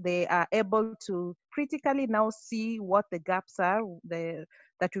thus they are able to critically now see what the gaps are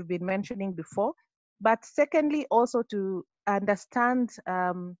that we've been mentioning before. But secondly, also to understand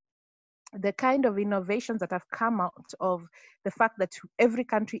the kind of innovations that have come out of the fact that every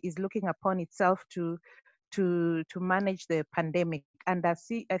country is looking upon itself to manage the pandemic. And I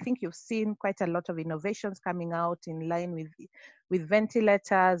think you've seen quite a lot of innovations coming out in line with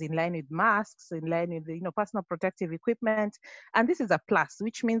ventilators, in line with masks, in line with personal protective equipment. And this is a plus,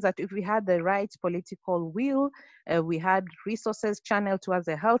 which means that if we had the right political will, we had resources channeled towards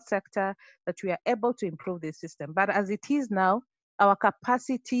the health sector, that we are able to improve this system. But as it is now, our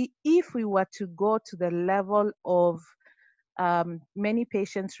capacity, if we were to go to the level of many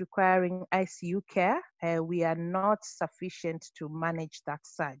patients requiring ICU care, we are not sufficient to manage that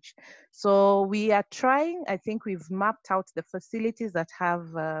surge. So we are trying. I think we've mapped out the facilities that have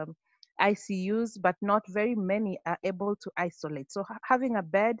ICUs, but not very many are able to isolate. So having a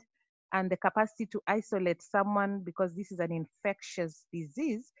bed and the capacity to isolate someone, because this is an infectious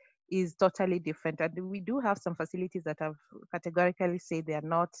disease, is totally different. And we do have some facilities that have categorically said they are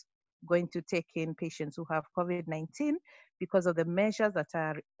not going to take in patients who have COVID-19 because of the measures that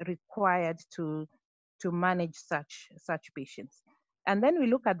are required to manage such patients. And then we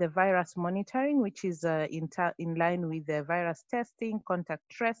look at the virus monitoring, which is in line with the virus testing, contact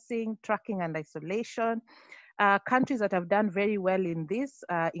tracing, tracking and isolation. Countries that have done very well in this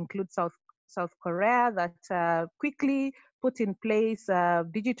include South Korea, that quickly put in place a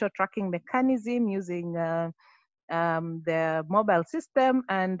digital tracking mechanism using the mobile system,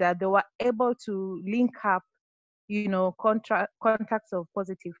 and they were able to link up, you know, contacts of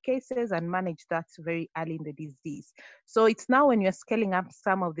positive cases and manage that very early in the disease. So it's now when you're scaling up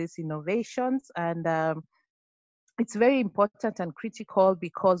some of these innovations, and it's very important and critical,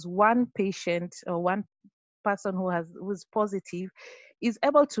 because one patient or one person who's positive is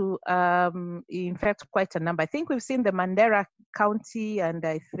able to infect quite a number. I think we've seen the Mandera County, and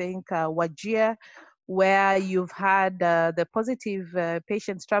I think Wajir, where you've had the positive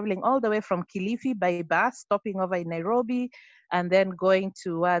patients traveling all the way from Kilifi by bus, stopping over in Nairobi, and then going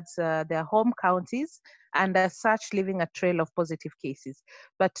towards their home counties, and as such leaving a trail of positive cases.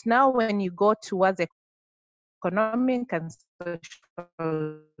 But now when you go towards economic and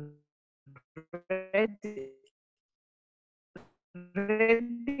social readiness,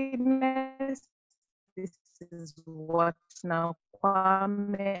 this is what now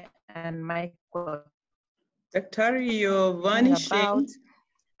Kwame and Michael Daktari, you're talking vanishing. about.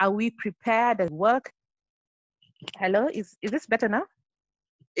 Are we prepared at work? Hello, is this better now?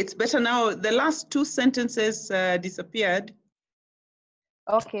 It's better now. The last two sentences disappeared.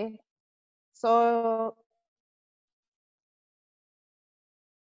 Okay, so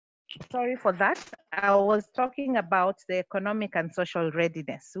sorry for that. I was talking about the economic and social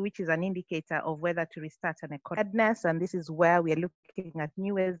readiness, which is an indicator of whether to restart an economic readiness, and this is where we are looking at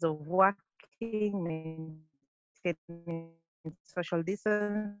new ways of working, maintaining social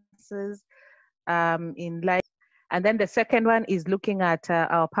distances in life. And then the second one is looking at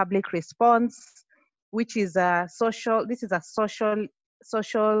our public response, which is a social. This is a social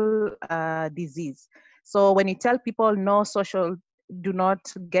disease. So when you tell people no social, do not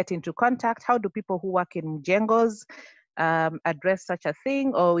get into contact, how do people who work in Mjengos address such a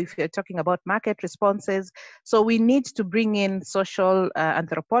thing? Or if you're talking about market responses, so we need to bring in social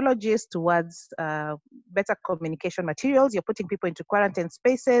anthropologists towards better communication materials. You're putting people into quarantine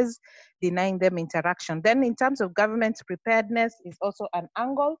spaces, denying them interaction. Then in terms of government preparedness is also an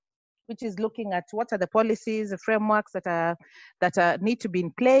angle, which is looking at what are the policies, the frameworks that need to be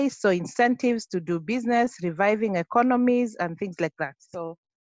in place. So incentives to do business, reviving economies, and things like that. So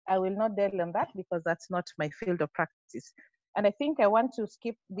I will not dwell on that because that's not my field of practice. And I think I want to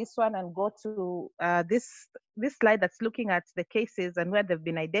skip this one and go to this slide that's looking at the cases and where they've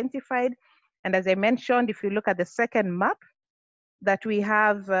been identified. And as I mentioned, if you look at the second map, that we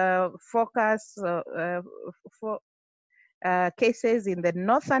have focus for cases in the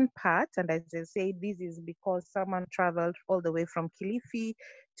northern part, and as I say, this is because someone traveled all the way from Kilifi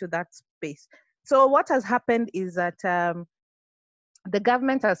to that space. So what has happened is that the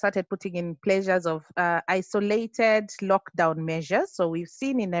government has started putting in pleasures of isolated lockdown measures. So we've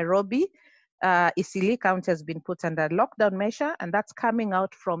seen in Nairobi, Isili County has been put under lockdown measure, and that's coming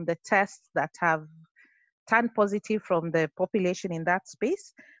out from the tests that have turned positive from the population in that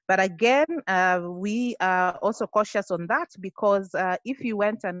space. But again, we are also cautious on that, because if you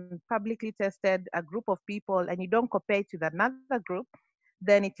went and publicly tested a group of people and you don't compare it with another group,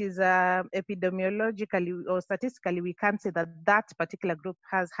 then it is epidemiologically or statistically, we can't say that that particular group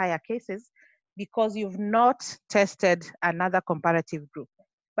has higher cases because you've not tested another comparative group.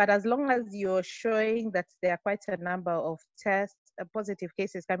 But as long as you're showing that there are quite a number of positive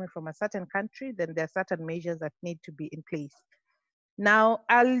cases coming from a certain country, then there are certain measures that need to be in place. Now,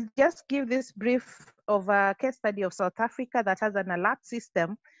 I'll just give this brief of a case study of South Africa that has an alert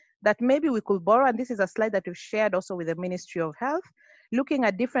system that maybe we could borrow. And this is a slide that we've shared also with the Ministry of Health, looking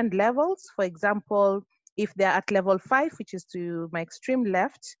at different levels. For example, if they're at level 5, which is to my extreme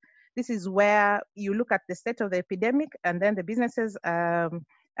left, this is where you look at the state of the epidemic and then the businesses,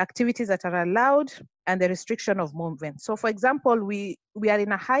 activities that are allowed and the restriction of movement. So for example, we are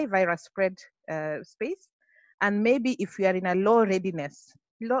in a high virus spread space, and maybe if we are in a low readiness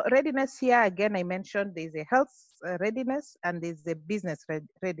here, again, I mentioned there's a health readiness and there's a business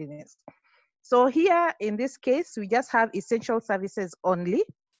readiness. So here in this case, we just have essential services only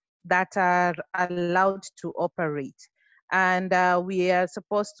that are allowed to operate. And we are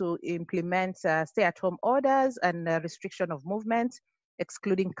supposed to implement stay-at-home orders and restriction of movement,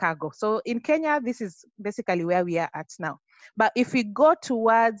 excluding cargo. So in Kenya, this is basically where we are at now. But if we go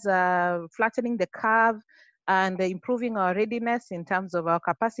towards flattening the curve and improving our readiness in terms of our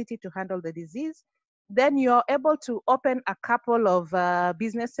capacity to handle the disease, then you're able to open a couple of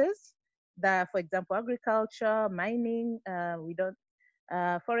businesses that, for example, agriculture, mining,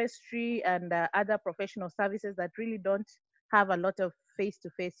 forestry, and other professional services that really don't have a lot of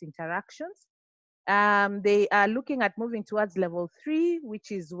face-to-face interactions. They are looking at moving towards level 3,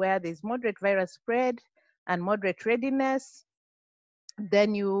 which is where there's moderate virus spread, and moderate readiness.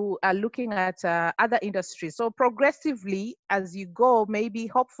 Then you are looking at other industries. So progressively, as you go, maybe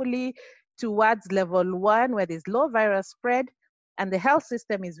hopefully towards level 1, where there's low virus spread and the health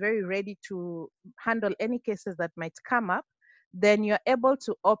system is very ready to handle any cases that might come up, then you're able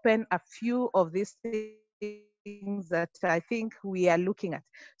to open a few of these things that I think we are looking at.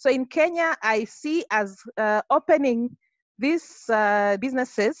 So in Kenya, I see as opening these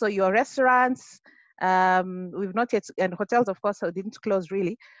businesses, so your restaurants, we've not yet, and hotels, of course, didn't close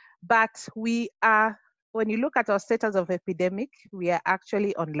really, but we are, when you look at our status of epidemic, we are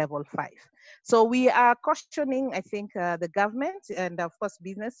actually on level 5. So we are cautioning, I think, the government and of course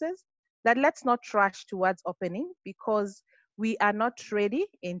businesses that let's not rush towards opening, because we are not ready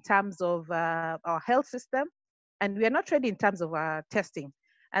in terms of our health system, and we are not ready in terms of our testing.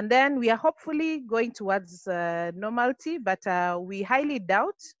 And then we are hopefully going towards normality, but we highly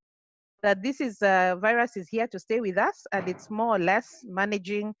doubt that this is virus is here to stay with us, and it's more or less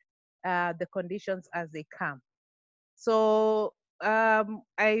managing the conditions as they come. So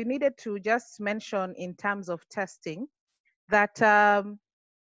I needed to just mention in terms of testing that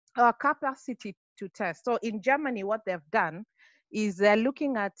our capacity to test. So in Germany, what they've done is they're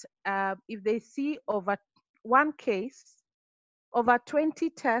looking at if they see over one case, over 20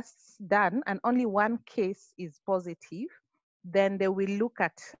 tests done, and only one case is positive, then they will look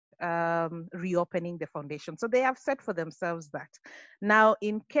at reopening the foundation. So they have set for themselves that. Now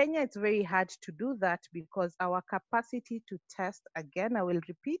in Kenya, it's very hard to do that because our capacity to test, again, I will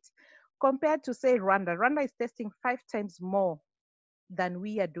repeat, compared to say Rwanda. Rwanda is testing 5 times more than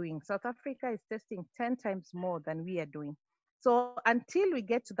we are doing. South Africa is testing 10 times more than we are doing. So until we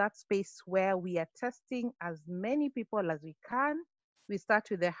get to that space where we are testing as many people as we can, we start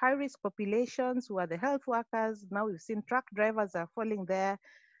with the high-risk populations who are the health workers. Now we've seen truck drivers are falling there.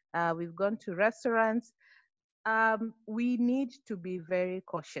 We've gone to restaurants. We need to be very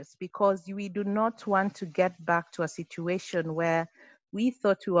cautious because we do not want to get back to a situation where we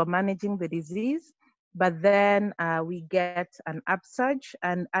thought we were managing the disease, but then we get an upsurge.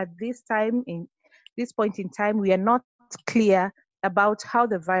 And at this time, in this point in time, we are not clear about how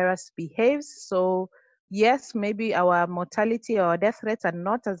the virus behaves. So yes, maybe our mortality or death rates are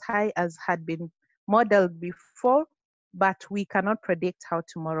not as high as had been modeled before, but we cannot predict how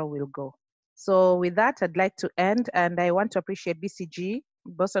tomorrow will go. So with that, I'd like to end, and I want to appreciate BCG,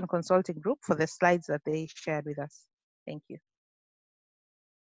 Boston Consulting Group, for the slides that they shared with us. Thank you.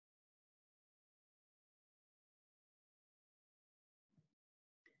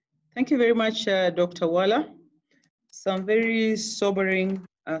 Thank you very much, Dr. Wala. Some very sobering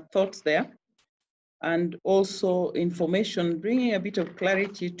thoughts there, and also information bringing a bit of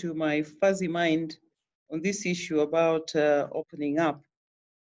clarity to my fuzzy mind on this issue about opening up.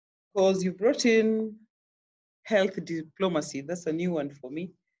 Because you brought in health diplomacy, that's a new one for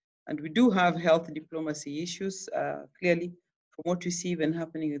me. And we do have health diplomacy issues, clearly, from what we see even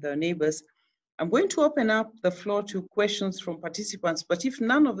happening with our neighbors. I'm going to open up the floor to questions from participants, but if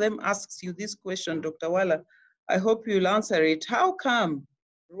none of them asks you this question, Dr. Wala, I hope you'll answer it. How come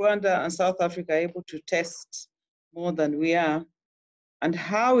Rwanda and South Africa are able to test more than we are? And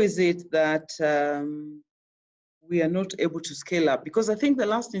how is it that we are not able to scale up? Because I think the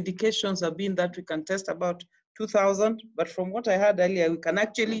last indications have been that we can test about 2,000, but from what I heard earlier, we can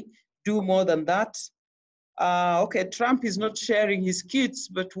actually do more than that. Okay, Trump is not sharing his kits,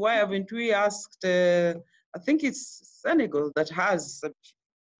 but why haven't we asked, I think it's Senegal that has some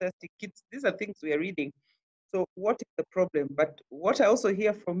testing kits. These are things we are reading. So what is the problem? But what I also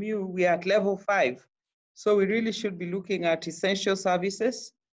hear from you, we are at level 5. So we really should be looking at essential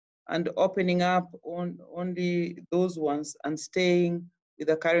services and opening up on only those ones and staying with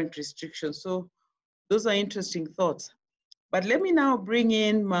the current restrictions. So those are interesting thoughts. But let me now bring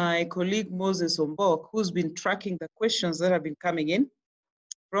in my colleague Moses Ombok, who's been tracking the questions that have been coming in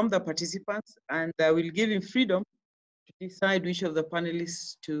from the participants, and I will give him freedom to decide which of the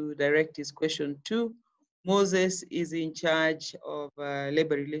panelists to direct his question to. Moses is in charge of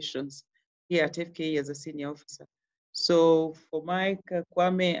labor relations here at FKE as a senior officer. So for Mike,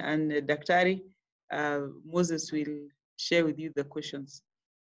 Kwame, and Daktari, Moses will share with you the questions.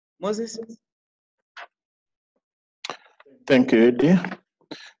 Moses? Thank you, Edie.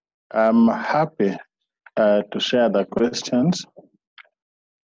 I'm happy to share the questions.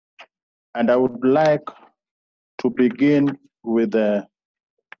 And I would like to begin with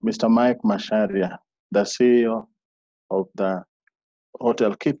Mr. Mike Masharia, the CEO of the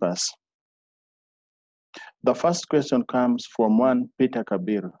Hotel Keepers. The first question comes from one Peter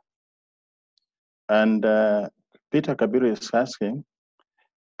Kabiru. And Peter Kabiru is asking,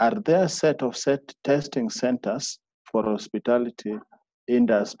 Are there a set of testing centers for hospitality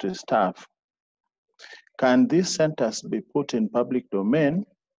industry staff? Can these centers be put in public domain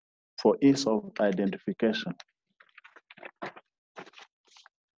for ease of identification?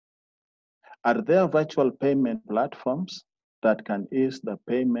 Are there virtual payment platforms that can ease the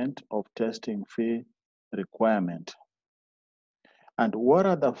payment of testing fee requirement? And what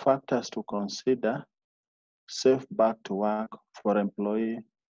are the factors to consider safe back to work for employees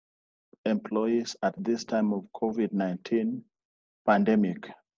at this time of COVID-19 pandemic?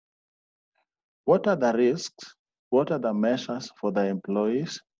 What are the risks? What are the measures for the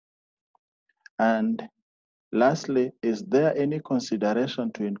employees? And lastly, is there any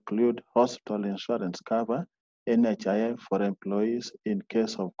consideration to include hospital insurance cover, NHIF, for employees in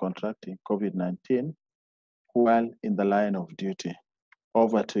case of contracting COVID-19 while in the line of duty?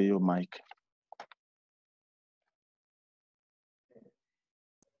 Over to you, Mike.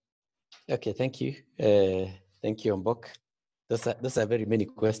 Okay, thank you. Thank you, Mbok. Those are very many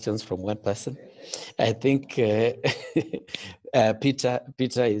questions from one person. I think Peter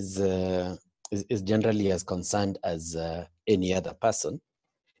is generally as concerned as any other person,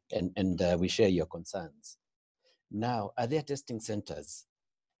 and we share your concerns. Now, are there testing centers?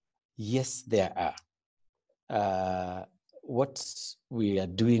 Yes, there are. What we are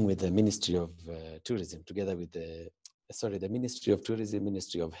doing with the Ministry of Tourism, together with the Ministry of Tourism,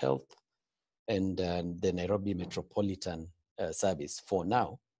 Ministry of Health, and the Nairobi Metropolitan Service for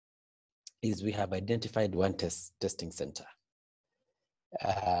now, is we have identified one testing center.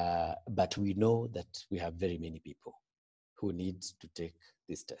 But we know that we have very many people who need to take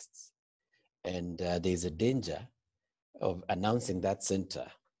these tests. And there's a danger of announcing that center,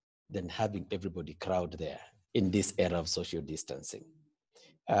 then having everybody crowd there in this era of social distancing.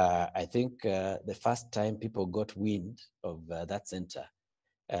 I think the first time people got wind of that center,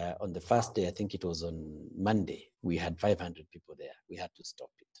 on the first day, I think it was on Monday, we had 500 people there. We had to stop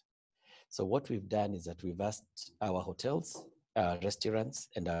it. So what we've done is that we've asked our hotels, our restaurants,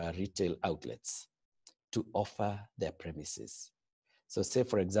 and our retail outlets to offer their premises. So say,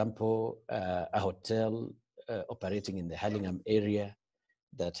 for example, a hotel operating in the Hurlingham area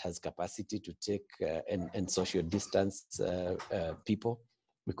that has capacity to take and social distance people,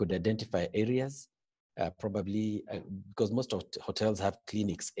 we could identify areas, probably because most hotels have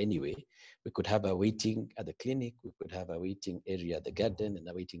clinics anyway. We could have a waiting at the clinic, we could have a waiting area at the garden and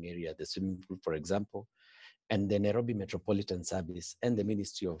a waiting area at the swimming pool, for example. And the Nairobi Metropolitan Service and the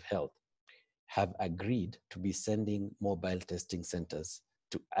Ministry of Health have agreed to be sending mobile testing centers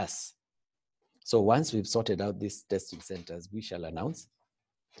to us. So once we've sorted out these testing centers, we shall announce,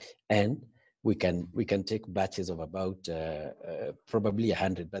 and we can take batches of about probably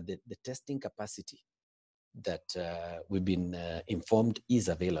 100, but the testing capacity that we've been informed is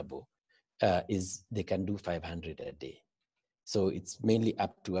available is they can do 500 a day. So it's mainly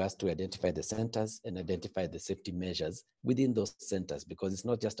up to us to identify the centers and identify the safety measures within those centers, because it's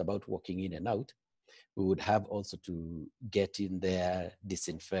not just about walking in and out. We would have also to get in there,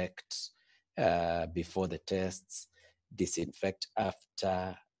 disinfect before the tests, disinfect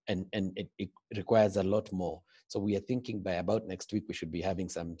after, and it requires a lot more. So we are thinking by about next week, we should be having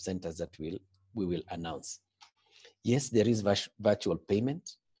some centers that we will announce. Yes, there is virtual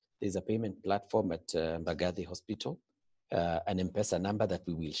payment. There's a payment platform at Mbagathi Hospital, an M-Pesa number that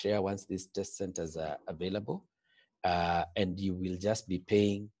we will share once these test centers are available. And you will just be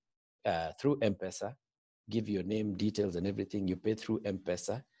paying through M-Pesa, give your name, details, and everything. You pay through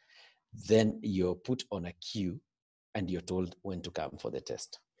M-Pesa, then you're put on a queue and you're told when to come for the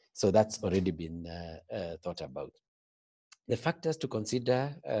test. So that's already been thought about. The factors to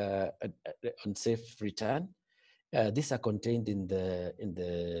consider on safe return, these are contained in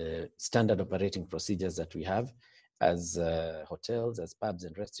the standard operating procedures that we have as hotels, as pubs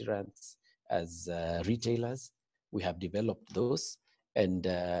and restaurants, as retailers. We have developed those. And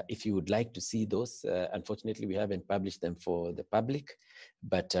if you would like to see those, unfortunately, we haven't published them for the public,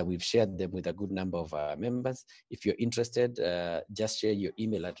 but we've shared them with a good number of our members. If you're interested, just share your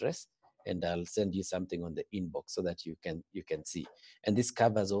email address and I'll send you something on the inbox so that you can see. And this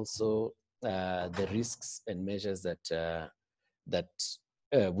covers also the risks and measures that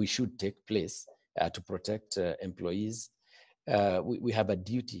we should take place to protect employees. We have a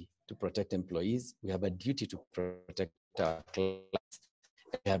duty to protect employees. We have a duty to protect our clients.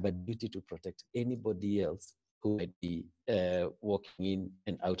 We have a duty to protect anybody else who might be walking in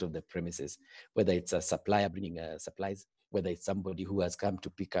and out of the premises, whether it's a supplier bringing supplies, whether it's somebody who has come to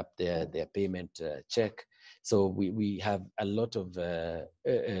pick up their payment check. So we have a lot of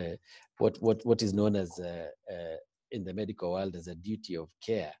what is known as in the medical world as a duty of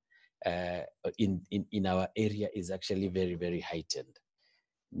care in our area is actually very, very heightened.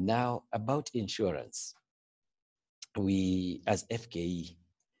 Now, about insurance, we, as FKE,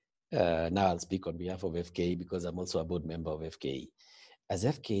 now I'll speak on behalf of FKE because I'm also a board member of FKE. As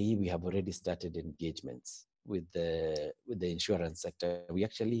FKE, we have already started engagements with the insurance sector. We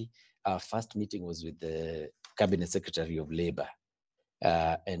actually, our first meeting was with the Cabinet Secretary of Labor.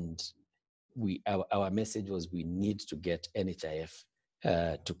 And our message was we need to get NHIF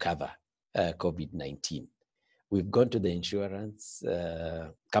to cover COVID-19. We've gone to the insurance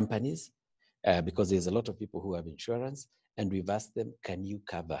companies because there's a lot of people who have insurance, and we've asked them, can you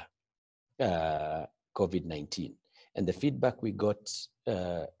cover COVID-19? And the feedback we got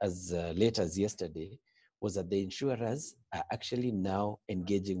as late as yesterday was that the insurers are actually now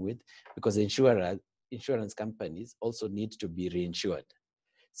engaging with, because insurance companies also need to be reinsured.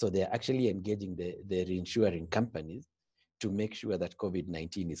 So they're actually engaging the reinsuring companies to make sure that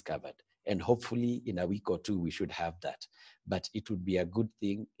COVID-19 is covered. And hopefully in a week or two, we should have that. But it would be a good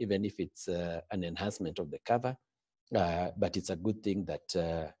thing, even if it's an enhancement of the cover, but it's a good thing that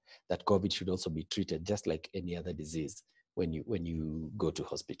that COVID should also be treated just like any other disease when you go to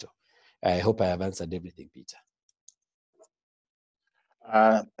hospital. I hope I have answered everything, Peter.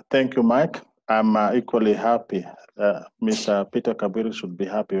 Thank you, Mike. I'm equally happy. Mr. Peter Kabiru should be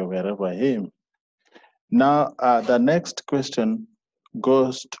happy wherever he is. Now, the next question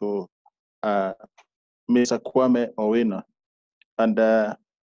goes to Mr. Kwame Owino, and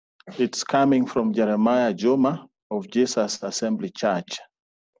it's coming from Jeremiah Juma of Jesus Assembly Church.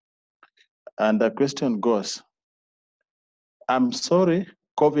 And the question goes, I'm sorry,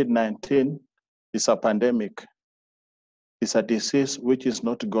 COVID-19 is a pandemic. It's a disease which is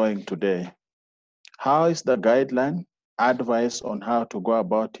not going today. How is the guideline, advice on how to go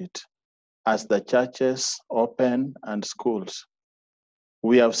about it as the churches open and schools?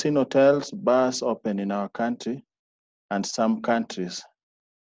 We have seen hotels, bars open in our country and some countries.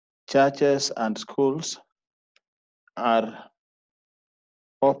 Churches and schools are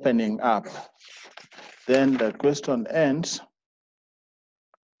opening up. Then the question ends,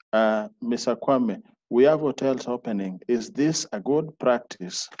 Mr. Kwame, we have hotels opening. Is this a good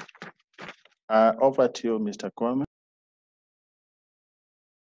practice? Over to you, Mr. Kwame.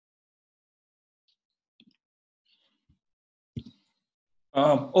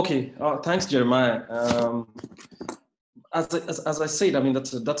 Okay, thanks, Jeremiah. As I said, I mean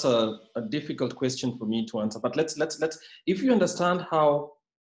that's a difficult question for me to answer. But let's if you understand how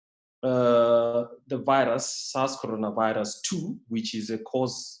the virus, SARS coronavirus 2, which is the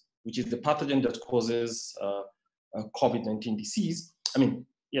pathogen that causes COVID-19 disease. I mean,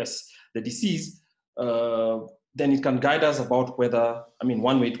 yes, the disease. Then it can guide us about whether. I mean,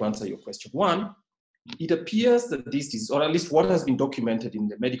 one way to answer your question. One, it appears that this disease, or at least what has been documented in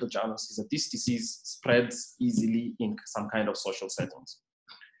the medical journals, is that this disease spreads easily in some kind of social settings.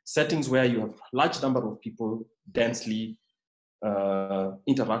 Settings where you have a large number of people densely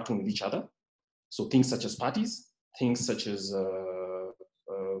interacting with each other. So things such as parties, things such as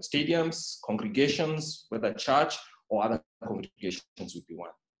stadiums, congregations, whether church or other congregations would be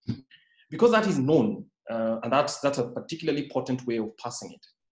one. Because that is known, and that's a particularly potent way of passing it.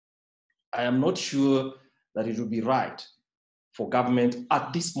 I am not sure that it would be right for government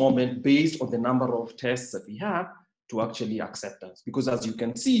at this moment, based on the number of tests that we have, to actually accept that. Because as you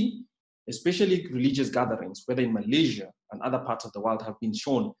can see, especially religious gatherings, whether in Malaysia and other parts of the world, have been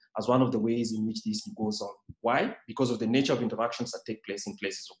shown as one of the ways in which this goes on. Why? Because of the nature of interactions that take place in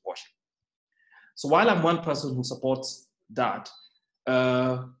places of worship. So while I'm one person who supports that,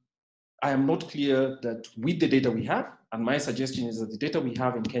 I am not clear that with the data we have, and my suggestion is that the data we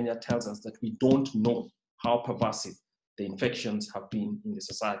have in Kenya tells us that we don't know how pervasive the infections have been in the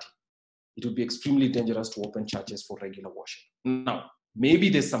society. It would be extremely dangerous to open churches for regular worship. Now, maybe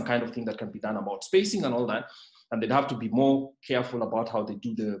there's some kind of thing that can be done about spacing and all that, and they'd have to be more careful about how they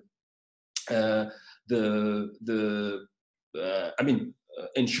do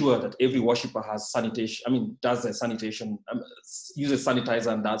ensure that every worshiper has sanitation, does the sanitation, uses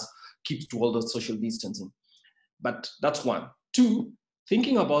sanitizer and keeps to all the social distancing. But that's one. Two,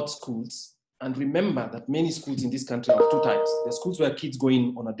 thinking about schools, and remember that many schools in this country are of two types. There are schools where kids go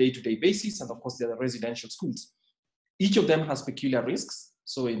in on a day-to-day basis, and of course there are residential schools. Each of them has peculiar risks.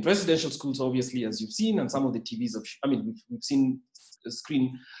 So in residential schools, obviously, as you've seen, and some of the TVs, we've seen a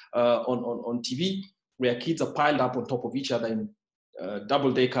screen on TV where kids are piled up on top of each other in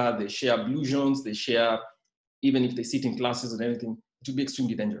double-decker, they share ablutions, they share, even if they sit in classes and everything, it would be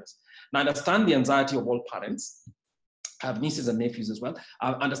extremely dangerous. Now, I understand the anxiety of all parents, I have nieces and nephews as well.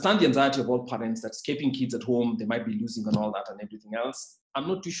 I understand the anxiety of all parents that's keeping kids at home, they might be losing and all that and everything else. I'm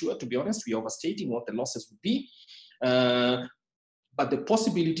not too sure, to be honest. We're overstating what the losses would be. But the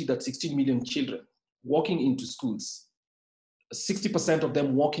possibility that 16 million children walking into schools, 60% of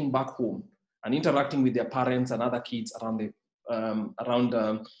them walking back home and interacting with their parents and other kids around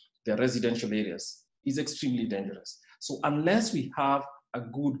their residential areas is extremely dangerous. So unless we have a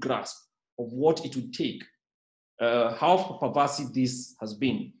good grasp of what it would take, how pervasive this has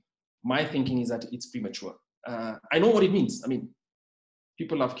been, my thinking is that it's premature. I know what it means. I mean,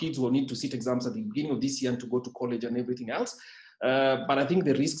 people have kids who need to sit exams at the beginning of this year and to go to college and everything else. But I think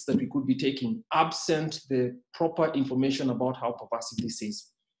the risks that we could be taking, absent the proper information about how pervasive this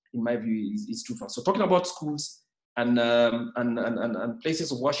is, in my view, is too far. So talking about schools and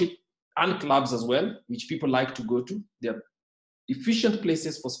places of worship and clubs as well, which people like to go to, they're efficient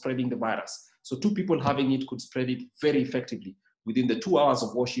places for spreading the virus. So two people having it could spread it very effectively within the 2 hours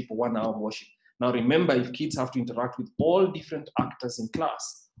of worship or 1 hour of worship. Now remember, if kids have to interact with all different actors in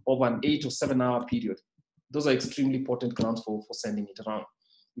class over an 8 or 7 hour period, those are extremely important grounds for sending it around.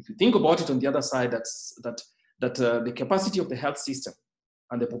 If you think about it on the other side, the capacity of the health system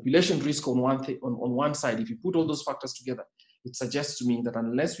and the population risk on one side, if you put all those factors together, it suggests to me that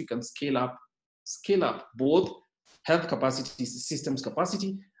unless we can scale up both health capacity, systems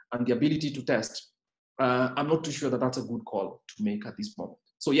capacity, and the ability to test, I'm not too sure that that's a good call to make at this moment.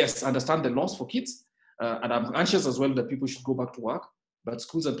 So yes, I understand the loss for kids, and I'm anxious as well that people should go back to work. But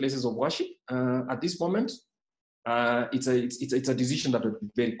schools and places of worship, at this moment, it's a decision that I'd be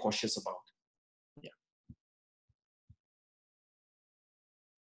very cautious about.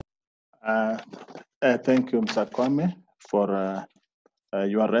 Yeah. Thank you, Mr. Kwame, for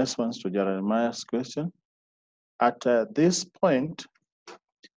your response to Jeremiah's question. At this point,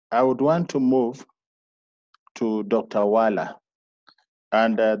 I would want to move to Dr. Wala.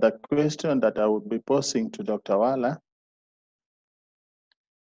 And the question that I would be posing to Dr. Wala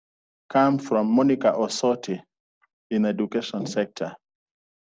come from Monica Osoti in the education sector.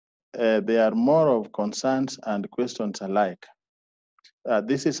 They are more of concerns and questions alike.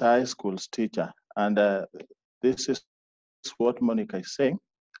 This is high school's teacher, and this is what Monica is saying.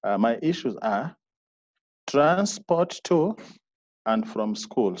 My issues are transport to and from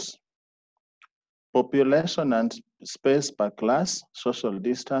schools, population and space per class, social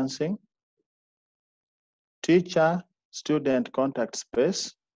distancing, teacher-student contact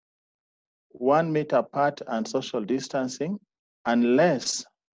space, 1 meter apart and social distancing, unless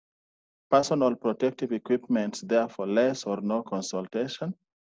personal protective equipment, therefore less or no consultation,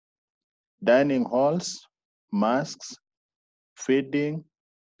 dining halls, masks, feeding,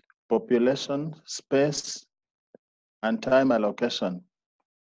 population, space, and time allocation,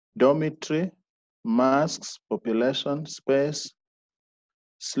 dormitory, masks, population, space,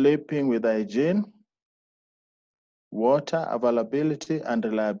 sleeping with hygiene, water availability and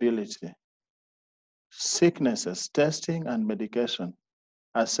reliability, sicknesses, testing and medication,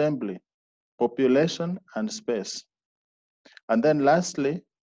 assembly, population and space. And then lastly,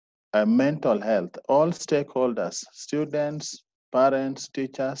 mental health, all stakeholders, students, parents,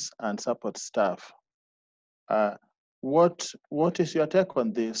 teachers, and support staff. What is your take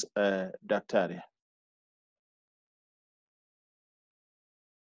on this, Daktari?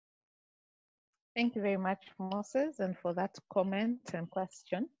 Thank you very much, Moses, and for that comment and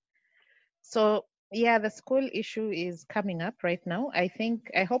question. So yeah, the school issue is coming up right now. I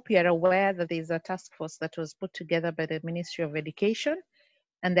hope you're aware that there's a task force that was put together by the Ministry of Education,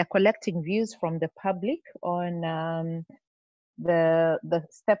 and they're collecting views from the public on the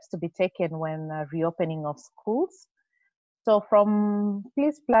steps to be taken when reopening of schools. So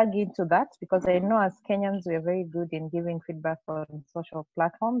please plug into that, because I know as Kenyans, we are very good in giving feedback on social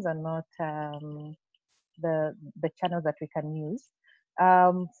platforms and not the channels that we can use.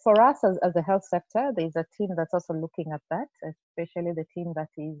 For us as the health sector, there's a team that's also looking at that, especially the team that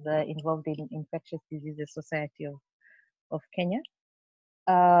is involved in Infectious Diseases Society of Kenya.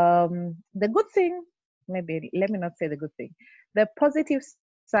 The good thing, maybe let me not say the good thing. The positive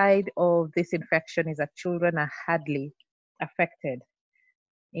side of this infection is that children are hardly affected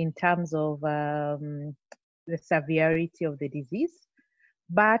in terms of the severity of the disease,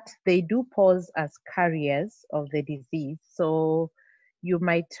 but they do pose as carriers of the disease. So you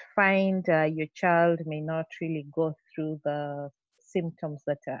might find your child may not really go through the symptoms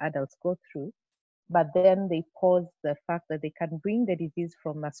that adults go through, but then they pose the fact that they can bring the disease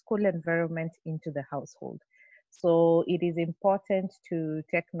from a school environment into the household. So it is important to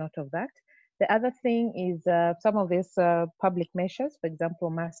take note of that. The other thing is some of these public measures, for example,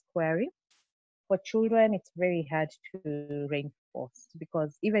 mask wearing. for children, it's very hard to reinforce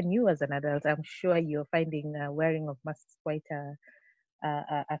because even you as an adult, I'm sure you're finding wearing of masks quite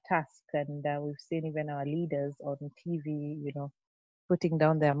a task. And we've seen even our leaders on TV, putting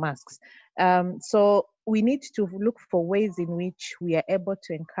down their masks. So we need to look for ways in which we are able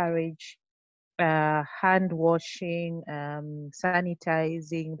to encourage hand washing,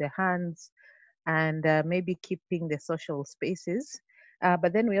 sanitizing the hands, and maybe keeping the social spaces.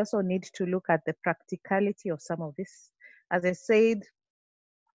 But then we also need to look at the practicality of some of this. As I said,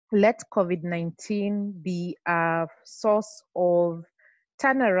 let COVID-19 be a source of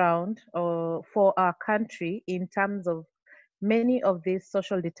turnaround for our country in terms of many of these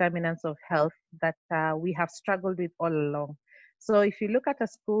social determinants of health that we have struggled with all along. So if you look at a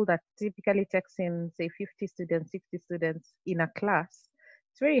school that typically takes in, say, 50 students, 60 students in a class,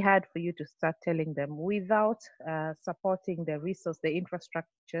 it's very hard for you to start telling them without supporting the resource, the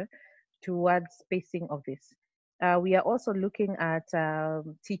infrastructure towards spacing of this. We are also looking at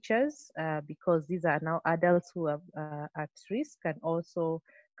teachers because these are now adults who are at risk and also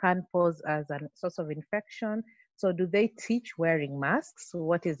can pose as a source of infection. So do they teach wearing masks?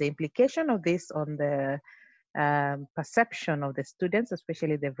 What is the implication of this on the perception of the students,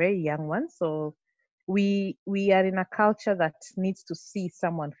 especially the very young ones? So we are in a culture that needs to see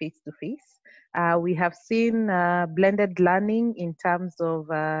someone face to face. We have seen blended learning in terms of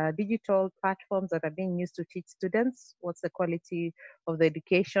digital platforms that are being used to teach students. What's the quality of the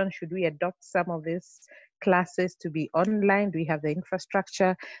education? Should we adopt some of these classes to be online? Do we have the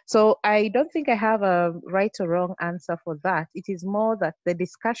infrastructure? So I don't think I have a right or wrong answer for that. It is more that the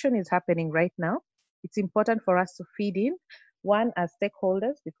discussion is happening right now. It's important for us to feed in, one, as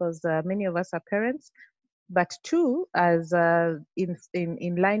stakeholders, because many of us are parents, but two, as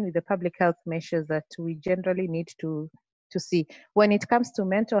in line with the public health measures that we generally need to see. When it comes to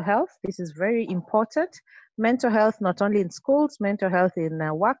mental health, this is very important. Mental health, not only in schools, mental health in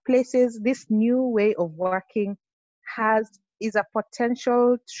workplaces. This new way of working is a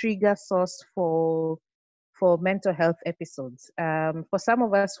potential trigger source for mental health episodes. For some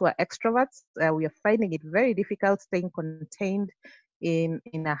of us who are extroverts, we are finding it very difficult staying contained in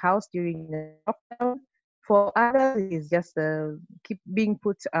a house during the lockdown. For others, it's just keep being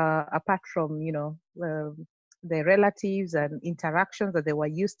put apart from, the relatives and interactions that they were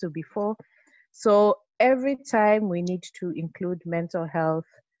used to before. So every time we need to include mental health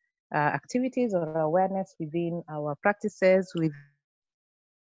activities or awareness within our practices, with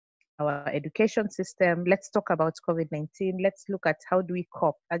our education system. Let's talk about COVID-19. Let's look at how do we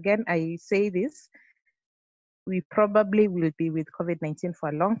cope. Again, I say this, we probably will be with COVID-19 for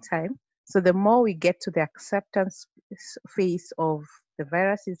a long time. So the more we get to the acceptance phase of the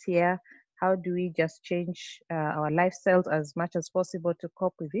virus is here, how do we just change our lifestyles as much as possible to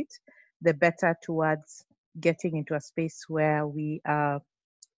cope with it, the better towards getting into a space where we are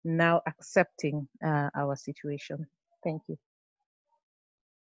now accepting our situation. Thank you.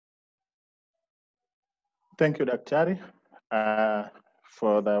 Thank you, Daktari,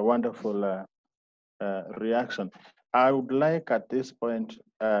 for the wonderful reaction. I would like at this point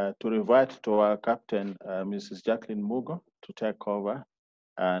to revert to our captain, Mrs. Jacqueline Mugo, to take over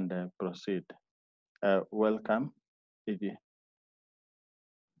and proceed. Welcome, Iggy.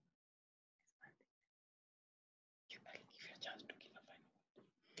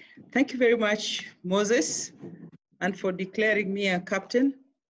 Thank you very much, Moses, and for declaring me a captain.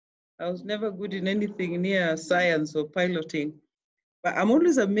 I was never good in anything near science or piloting, but I'm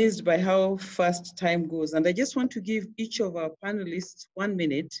always amazed by how fast time goes. And I just want to give each of our panelists 1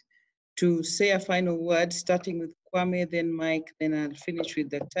 minute to say a final word, starting with Kwame, then Mike, then I'll finish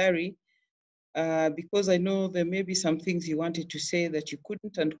with Daktari, because I know there may be some things you wanted to say that you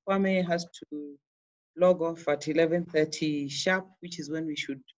couldn't, and Kwame has to log off at 11:30 sharp, which is when we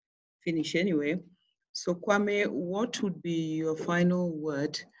should finish anyway. So Kwame, what would be your final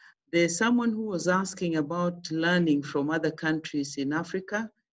word? There's someone who was asking about learning from other countries in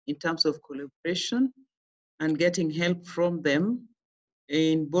Africa in terms of collaboration and getting help from them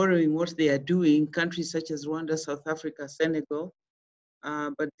in borrowing what they are doing, countries such as Rwanda, South Africa, Senegal.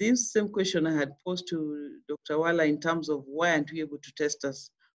 But this same question I had posed to Dr. Wala in terms of why aren't we able to test as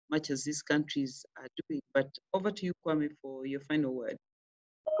much as these countries are doing. But over to you, Kwame, for your final word.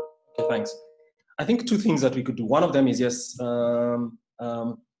 Okay, thanks. I think two things that we could do. One of them is, yes,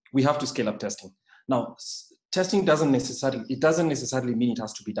 we have to scale up testing. Now, testing doesn't necessarily mean it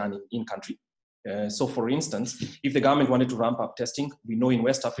has to be done in country. So for instance, if the government wanted to ramp up testing, we know in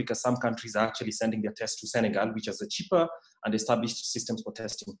West Africa, some countries are actually sending their tests to Senegal, which has a cheaper and established systems for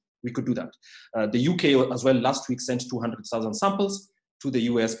testing. We could do that. The UK as well last week sent 200,000 samples to the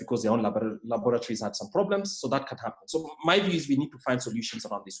US because their own laboratories had some problems. So that can happen. So my view is we need to find solutions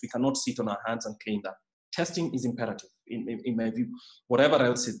around this. We cannot sit on our hands and claim that. Testing is imperative in my view, whatever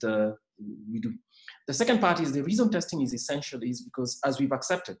else we do. The second part is the reason testing is essential is because as we've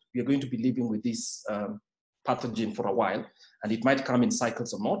accepted, we are going to be living with this pathogen for a while, and it might come in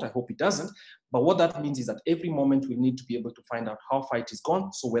cycles or not. I hope it doesn't. But what that means is that every moment we need to be able to find out how far it is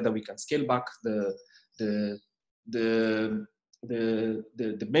gone. So whether we can scale back the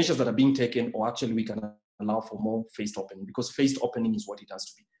measures that are being taken, or actually we can allow for more phased opening, because phased opening is what it has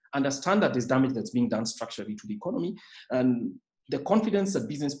to be. Understand that there's damage that's being done structurally to the economy, and the confidence that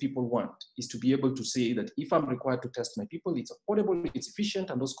business people want is to be able to say that if I'm required to test my people, it's affordable, it's efficient,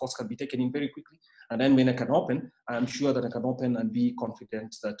 and those costs can be taken in very quickly. And then when I can open, I'm sure that I can open and be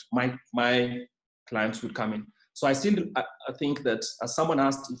confident that my clients would come in. So I think that, as someone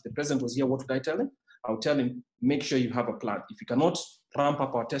asked, if the president was here, what would I tell him? I would tell him, make sure you have a plan. If you cannot ramp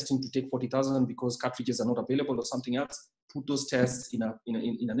up our testing to take 40,000 because cartridges are not available or something else, put those tests in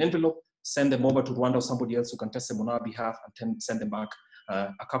an envelope, send them over to Rwanda or somebody else who can test them on our behalf, and send them back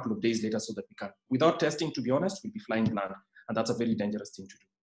a couple of days later so that we can. Without testing, to be honest, we'll be flying blind. And that's a very dangerous thing to do.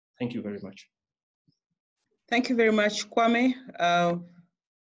 Thank you very much. Thank you very much, Kwame.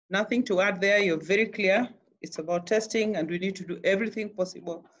 Nothing to add there. You're very clear. It's about testing, and we need to do everything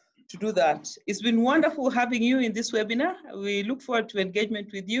possible to do that. It's been wonderful having you in this webinar. We look forward to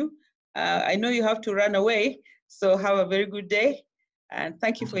engagement with you. I know you have to run away, so have a very good day. And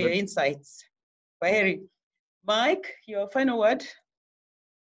thank you for your insights. Kwaheri. Mike, your final word.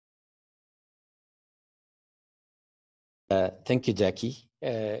 Thank you, Jackie.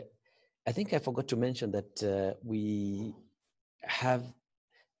 I think I forgot to mention that we have,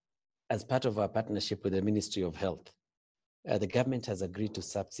 as part of our partnership with the Ministry of Health, the government has agreed to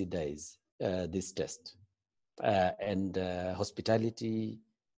subsidize this test. And hospitality,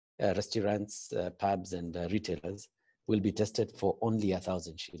 restaurants, pubs, and retailers will be tested for only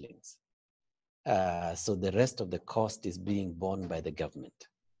 1,000 shillings. So the rest of the cost is being borne by the government.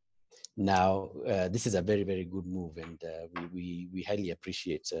 Now, this is a very, very good move, and we highly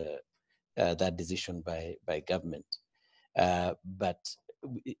appreciate that decision by government. But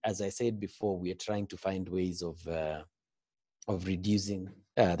as I said before, we are trying to find ways of reducing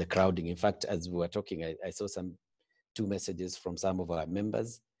the crowding. In fact, as we were talking, I saw two messages from some of our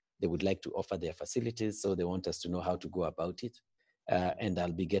members. They would like to offer their facilities, so they want us to know how to go about it. And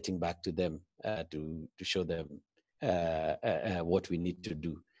I'll be getting back to them to show them what we need to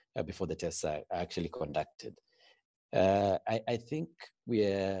do before the tests are actually conducted. I think we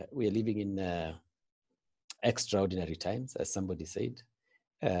are living in extraordinary times, as somebody said.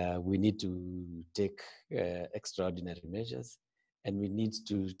 We need to take extraordinary measures, and we need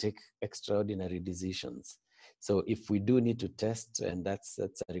to take extraordinary decisions. So if we do need to test, and that's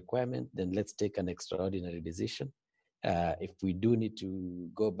a requirement, then let's take an extraordinary decision. If we do need to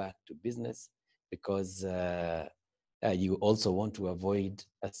go back to business, because you also want to avoid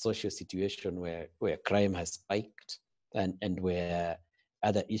a social situation where crime has spiked and where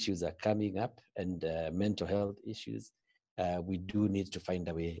other issues are coming up, and mental health issues, we do need to find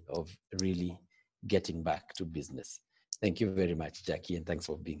a way of really getting back to business. Thank you very much, Jackie, and thanks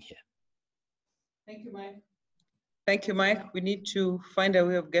for being here. Thank you, Mike. Thank you, Mike. We need to find a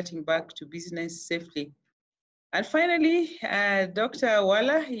way of getting back to business safely. And finally, Dr.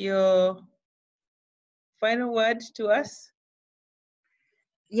 Wala, your final word to us.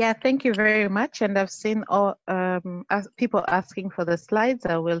 Yeah, thank you very much. And I've seen all people asking for the slides.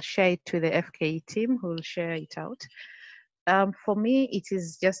 I will share it to the FKE team who will share it out. For me, it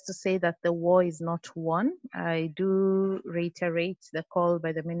is just to say that the war is not won. I do reiterate the call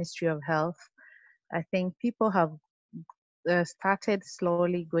by the Ministry of Health. I think people have started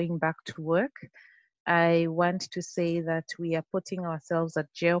slowly going back to work. I want to say that we are putting ourselves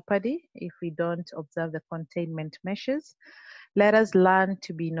at jeopardy if we don't observe the containment measures. Let us learn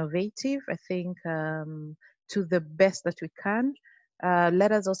to be innovative, I think, to the best that we can.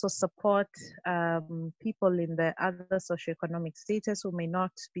 Let us also support people in the other socioeconomic status who may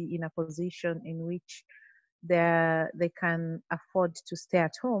not be in a position in which they can afford to stay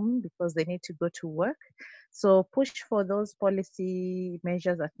at home because they need to go to work. So push for those policy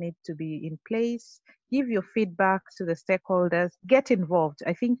measures that need to be in place. Give your feedback to the stakeholders. Get involved.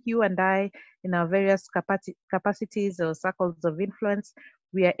 I think you and I, in our various capacities or circles of influence,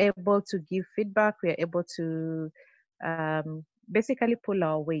 we are able to give feedback. We are able to basically pull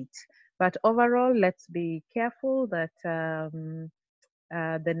our weight. But overall, let's be careful that the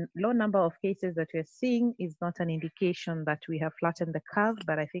low number of cases that we're seeing is not an indication that we have flattened the curve.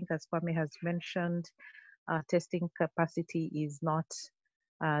 But I think, as Kwame has mentioned, our testing capacity is not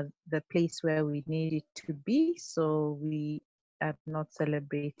the place where we need it to be. So we are not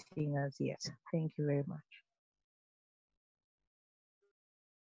celebrating as yet. Thank you very much.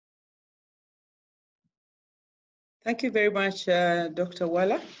 Thank you very much, Dr.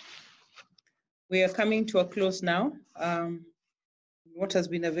 Wala. We are coming to a close now. What has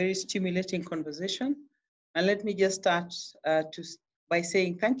been a very stimulating conversation. And let me just start by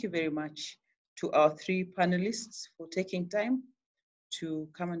saying thank you very much to our three panelists for taking time to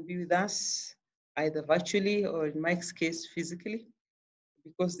come and be with us, either virtually or in Mike's case, physically,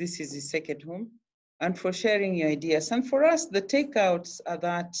 because this is his second home, and for sharing your ideas. And for us, the takeouts are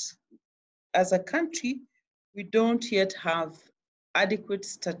that as a country, we don't yet have adequate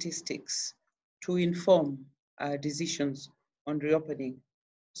statistics to inform our decisions on reopening.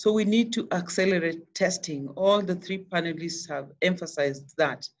 So we need to accelerate testing. All the three panelists have emphasized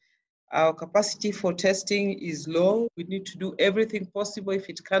that. Our capacity for testing is low. We need to do everything possible. If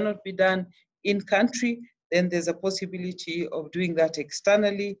it cannot be done in country, then there's a possibility of doing that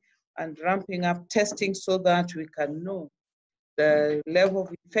externally and ramping up testing so that we can know the level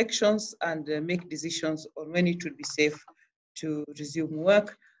of infections and make decisions on when it would be safe to resume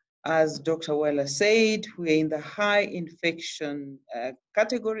work. As Dr. Weller said, we're in the high infection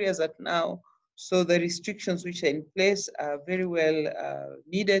category as at now, so the restrictions which are in place are very well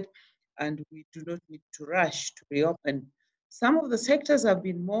needed, and we do not need to rush to reopen. Some of the sectors have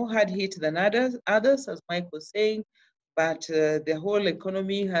been more hard hit than others, as Mike was saying, but the whole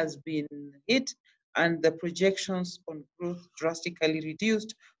economy has been hit, and the projections on growth drastically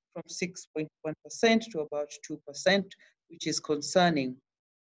reduced from 6.1% to about 2%, which is concerning.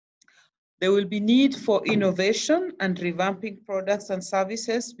 There will be need for innovation and revamping products and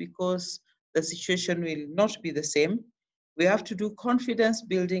services because the situation will not be the same. We have to do confidence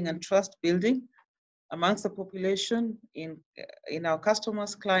building and trust building amongst the population in our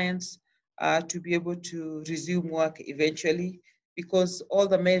customers, clients, to be able to resume work eventually, because all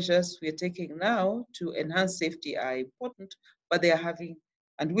the measures we're taking now to enhance safety are important, but they are having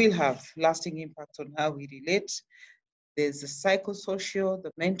and will have lasting impact on how we relate. There's the psychosocial,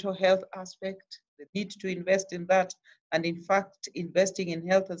 the mental health aspect, the need to invest in that, and in fact, investing in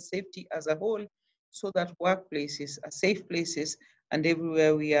health and safety as a whole so that workplaces are safe places and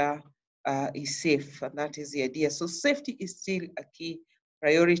everywhere we are is safe, and that is the idea. So safety is still a key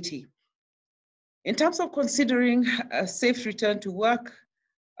priority. In terms of considering a safe return to work,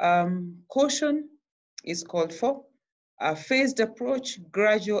 caution is called for. A phased approach,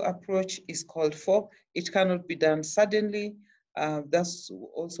 gradual approach is called for. It cannot be done suddenly. That's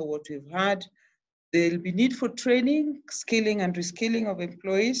also what we've had. There'll be need for training, skilling and reskilling of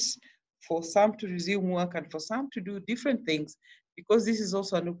employees, for some to resume work and for some to do different things, because this is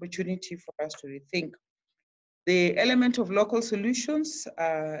also an opportunity for us to rethink. The element of local solutions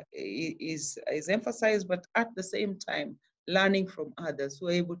is emphasized, but at the same time, learning from others who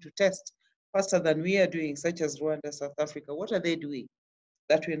are able to test faster than we are doing, such as Rwanda, South Africa. What are they doing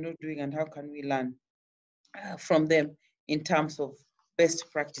that we're not doing, and how can we learn from them in terms of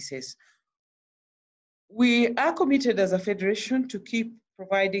best practices? We are committed as a federation to keep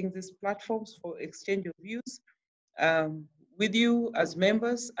providing these platforms for exchange of views with you as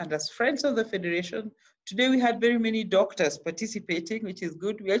members and as friends of the federation. Today we had very many doctors participating, which is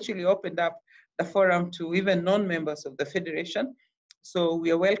good. We actually opened up the forum to even non-members of the federation. So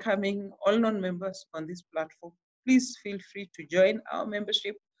we are welcoming all non-members on this platform. Please feel free to join our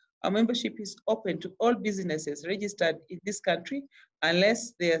membership. Our membership is open to all businesses registered in this country,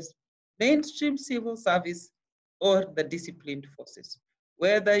 unless there's mainstream civil service or the disciplined forces.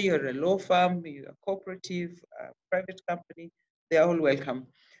 Whether you're a law firm, you're a cooperative, a private company, they're all welcome.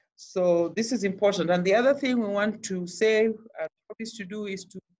 So this is important. And the other thing we want to say, promise to do, is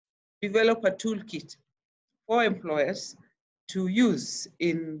to develop a toolkit for employers to use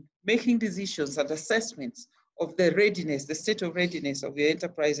in making decisions and assessments of the readiness, the state of readiness of your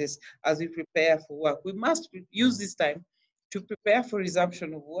enterprises as we prepare for work. We must use this time to prepare for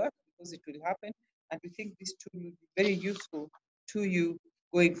resumption of work, because it will happen. And we think this tool will be very useful to you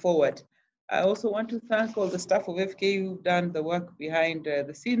going forward. I also want to thank all the staff of FKE who've done the work behind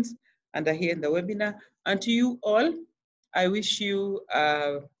the scenes and are here in the webinar. And to you all, I wish you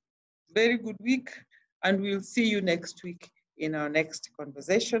a very good week, and we'll see you next week in our next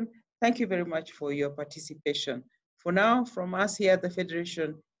conversation. Thank you very much for your participation. For now, from us here at the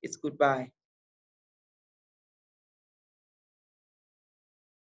Federation, it's goodbye.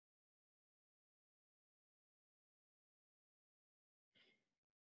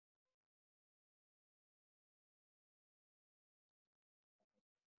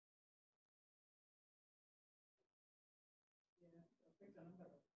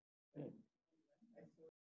 Yeah.